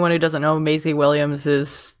 for anyone who doesn't know, Maisie Williams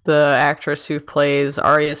is the actress who plays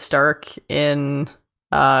Arya Stark in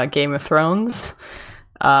Game of Thrones.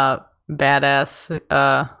 Badass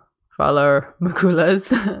Valar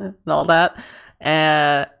Morghulis and all that.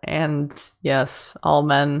 And yes, all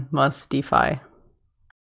men must DeFi.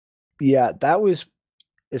 Yeah, that was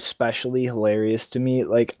especially hilarious to me.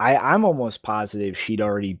 Like I'm almost positive she'd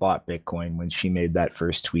already bought Bitcoin when she made that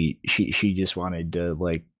first tweet. She just wanted to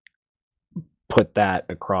like put that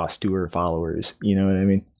across to her followers. You know what I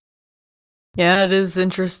mean? Yeah, it is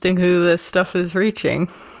interesting who this stuff is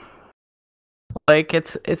reaching. Like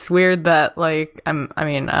it's weird that like I don't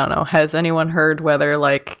know, has anyone heard whether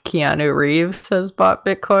like Keanu Reeves has bought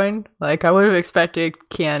Bitcoin? Like I would have expected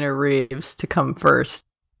Keanu Reeves to come first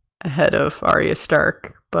ahead of Arya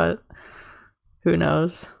Stark, but who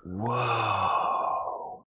knows?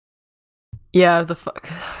 Whoa. Yeah, the fuck.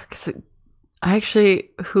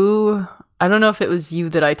 I don't know if it was you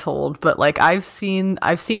that I told, but like I've seen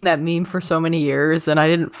that meme for so many years, and I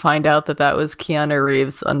didn't find out that was Keanu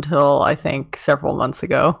Reeves until I think several months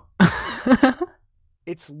ago.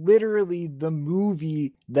 It's literally the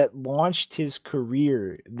movie that launched his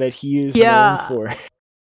career that he is known for.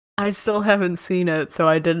 I still haven't seen it, so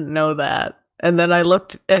I didn't know that. And then I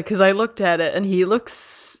looked at it, and he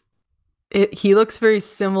looks very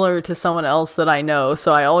similar to someone else that I know,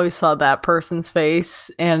 so I always saw that person's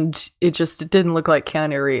face, and it didn't look like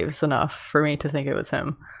Keanu Reeves enough for me to think it was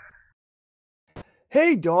him.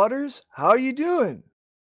 Hey, daughters, how are you doing?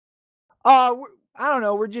 I don't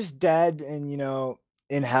know, we're just dead and,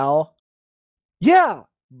 in hell. Yeah,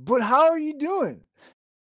 but how are you doing?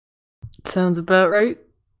 Sounds about right.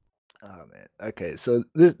 Oh, man. Okay, so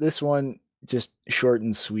this one, just short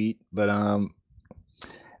and sweet, but,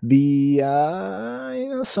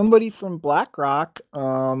 somebody from BlackRock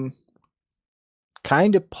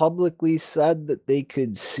kind of publicly said that they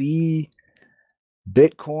could see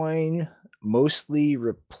Bitcoin mostly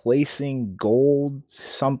replacing gold,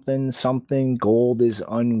 something. Gold is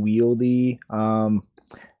unwieldy. Can't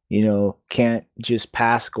just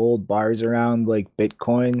pass gold bars around like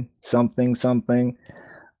Bitcoin, something.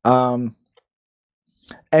 And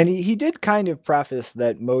he did kind of preface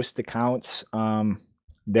that most accounts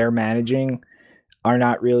they're managing are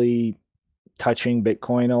not really touching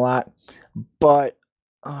Bitcoin a lot, but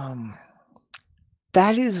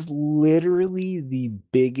that is literally the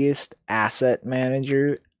biggest asset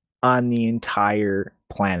manager on the entire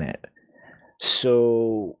planet.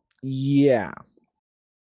 So yeah,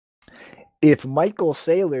 if Michael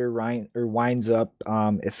Saylor winds up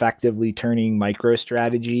effectively turning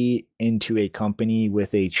MicroStrategy into a company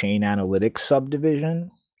with a chain analytics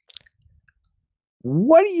subdivision,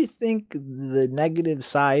 what do you think the negative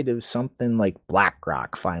side of something like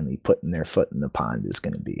BlackRock finally putting their foot in the pond is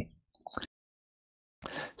going to be?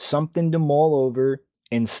 Something to mull over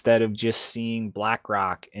instead of just seeing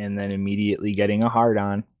BlackRock and then immediately getting a hard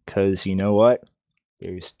on, because you know what?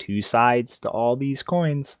 There's two sides to all these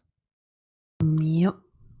coins. Yep.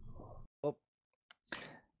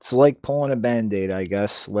 It's like pulling a band-aid, I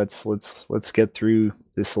guess. Let's get through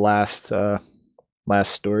this last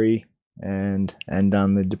story and end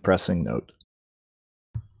on the depressing note.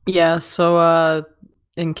 Yeah, so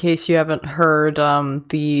in case you haven't heard,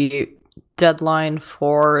 the deadline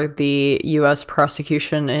for the US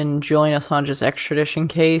prosecution in Julian Assange's extradition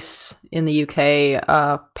case in the UK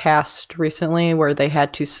passed recently, where they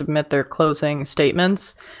had to submit their closing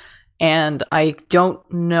statements. And I don't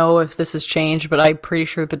know if this has changed, but I'm pretty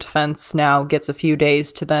sure the defense now gets a few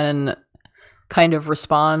days to then kind of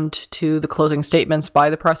respond to the closing statements by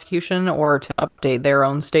the prosecution or to update their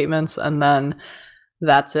own statements, and then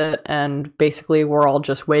that's it. And basically we're all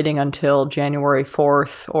just waiting until January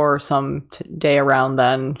 4th or some day around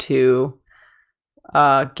then to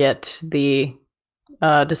get the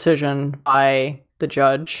decision by the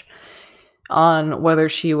judge on whether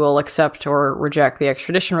she will accept or reject the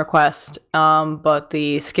extradition request. But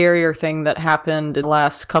the scarier thing that happened in the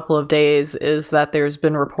last couple of days is that there's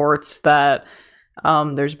been reports that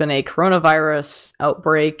there's been a coronavirus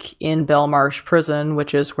outbreak in Belmarsh Prison,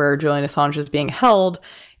 which is where Julian Assange is being held.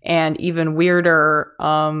 And even weirder,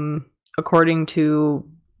 according to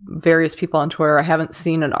various people on Twitter, I haven't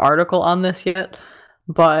seen an article on this yet,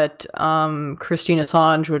 but Christine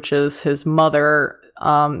Assange, which is his mother,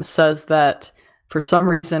 says that for some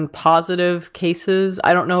reason positive cases,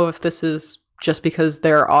 I don't know if this is just because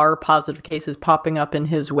there are positive cases popping up in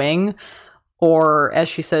his wing, or as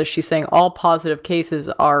she says, she's saying all positive cases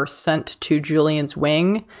are sent to Julian's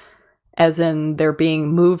wing, as in they're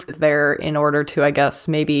being moved there in order to, I guess,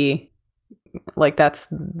 maybe, like, that's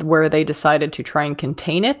where they decided to try and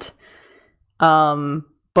contain it.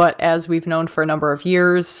 But as we've known for a number of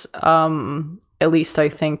years, at least I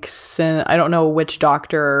think, I don't know which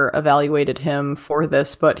doctor evaluated him for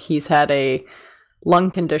this, but he's had a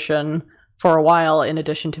lung condition for a while, in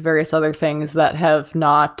addition to various other things that have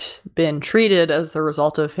not been treated as a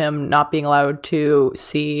result of him not being allowed to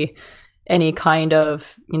see any kind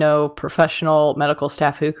of, professional medical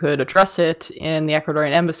staff who could address it in the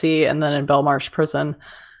Ecuadorian embassy and then in Belmarsh prison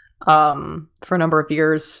for a number of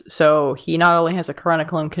years. So he not only has a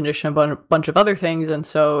chronic lung condition, but a bunch of other things. And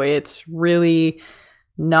so it's really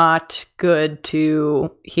not good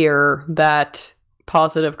to hear that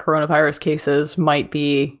positive coronavirus cases might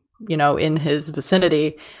be, in his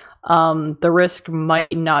vicinity. The risk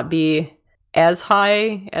might not be as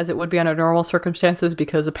high as it would be under normal circumstances,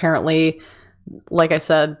 because apparently, like I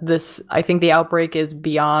said, I think the outbreak is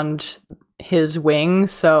beyond his wing.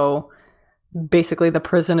 So basically the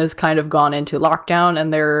prison has kind of gone into lockdown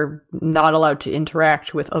and they're not allowed to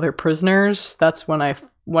interact with other prisoners. That's what I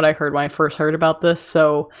heard when I first heard about this.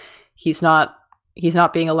 So he's not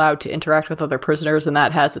being allowed to interact with other prisoners, and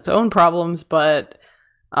that has its own problems. But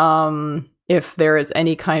if there is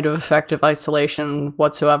any kind of effective isolation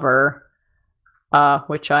whatsoever,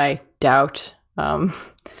 which I doubt,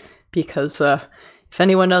 because if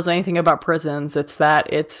anyone knows anything about prisons, it's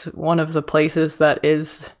that it's one of the places that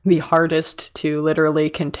is the hardest to literally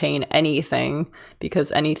contain anything,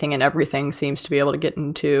 because anything and everything seems to be able to get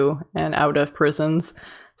into and out of prisons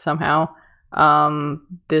somehow.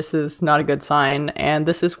 This is not a good sign, and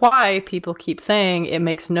this is why people keep saying it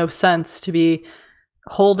makes no sense to be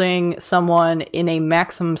holding someone in a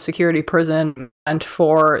maximum security prison and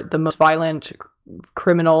for the most violent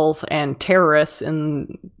criminals and terrorists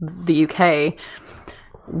in the UK,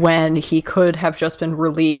 when he could have just been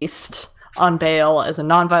released on bail as a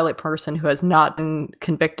non-violent person who has not been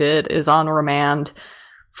convicted, is on remand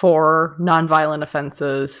for non-violent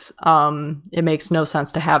offenses. It makes no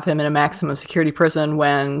sense to have him in a maximum security prison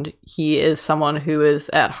when he is someone who is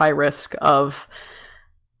at high risk of,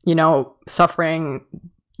 suffering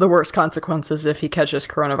the worst consequences if he catches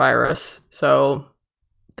coronavirus. So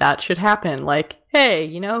that should happen. Like, hey,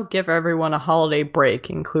 give everyone a holiday break,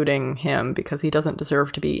 including him, because he doesn't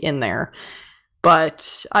deserve to be in there.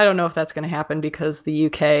 But I don't know if that's going to happen, because the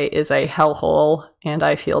UK is a hellhole, and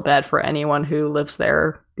I feel bad for anyone who lives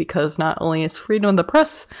there, because not only is freedom of the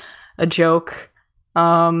press a joke,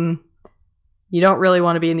 you don't really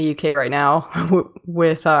want to be in the UK right now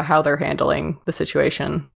with how they're handling the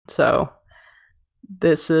situation. So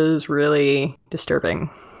this is really disturbing.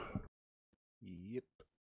 Yep.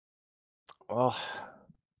 Well,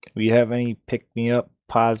 we have any pick-me-up,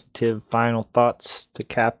 positive final thoughts to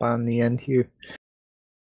cap on the end here?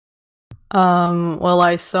 Well,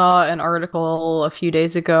 I saw an article a few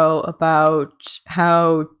days ago about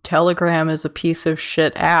how Telegram is a piece of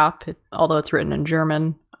shit app, although it's written in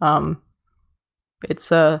German.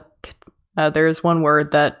 There's one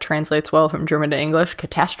word that translates well from German to English: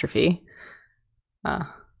 catastrophe.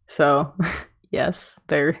 So, yes,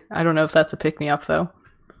 I don't know if that's a pick-me-up, though.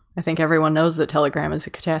 I think everyone knows that Telegram is a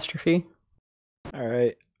catastrophe. All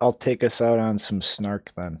right, I'll take us out on some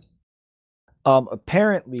snark then.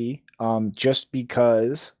 Apparently, just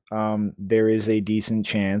because there is a decent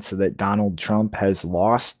chance that Donald Trump has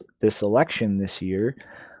lost this election this year,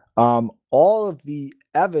 all of the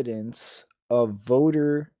evidence of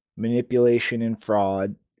voter manipulation and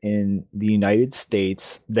fraud in the United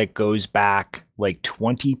States that goes back like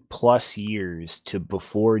 20 plus years to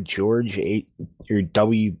before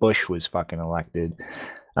W. Bush was fucking elected,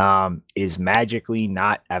 is magically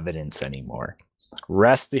not evidence anymore.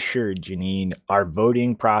 Rest assured, Janine, our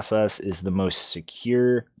voting process is the most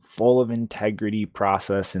secure, full of integrity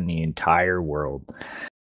process in the entire world.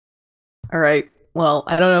 All right. Well,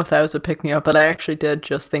 I don't know if that was a pick-me-up, but I actually did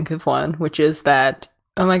just think of one, which is that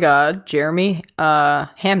Oh my God, Jeremy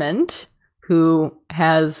Hammond, who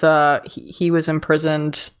has he was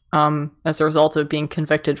imprisoned as a result of being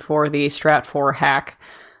convicted for the Stratfor hack.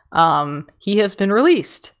 He has been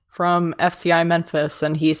released from FCI Memphis,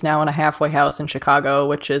 and he's now in a halfway house in Chicago,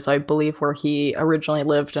 which is, I believe, where he originally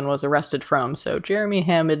lived and was arrested from. So Jeremy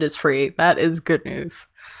Hammond is free. That is good news.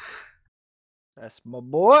 That's my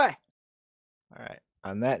boy. All right.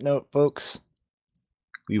 On that note, folks,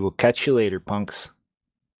 we will catch you later, punks.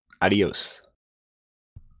 Adios.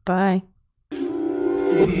 Bye.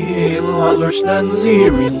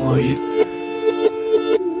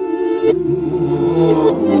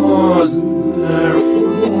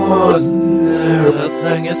 Dat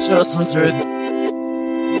zijn het chassen zurt.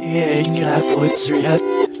 Inga futsriat.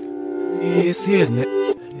 Is in it.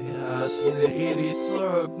 Ja, snee die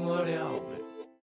sorg maar ja.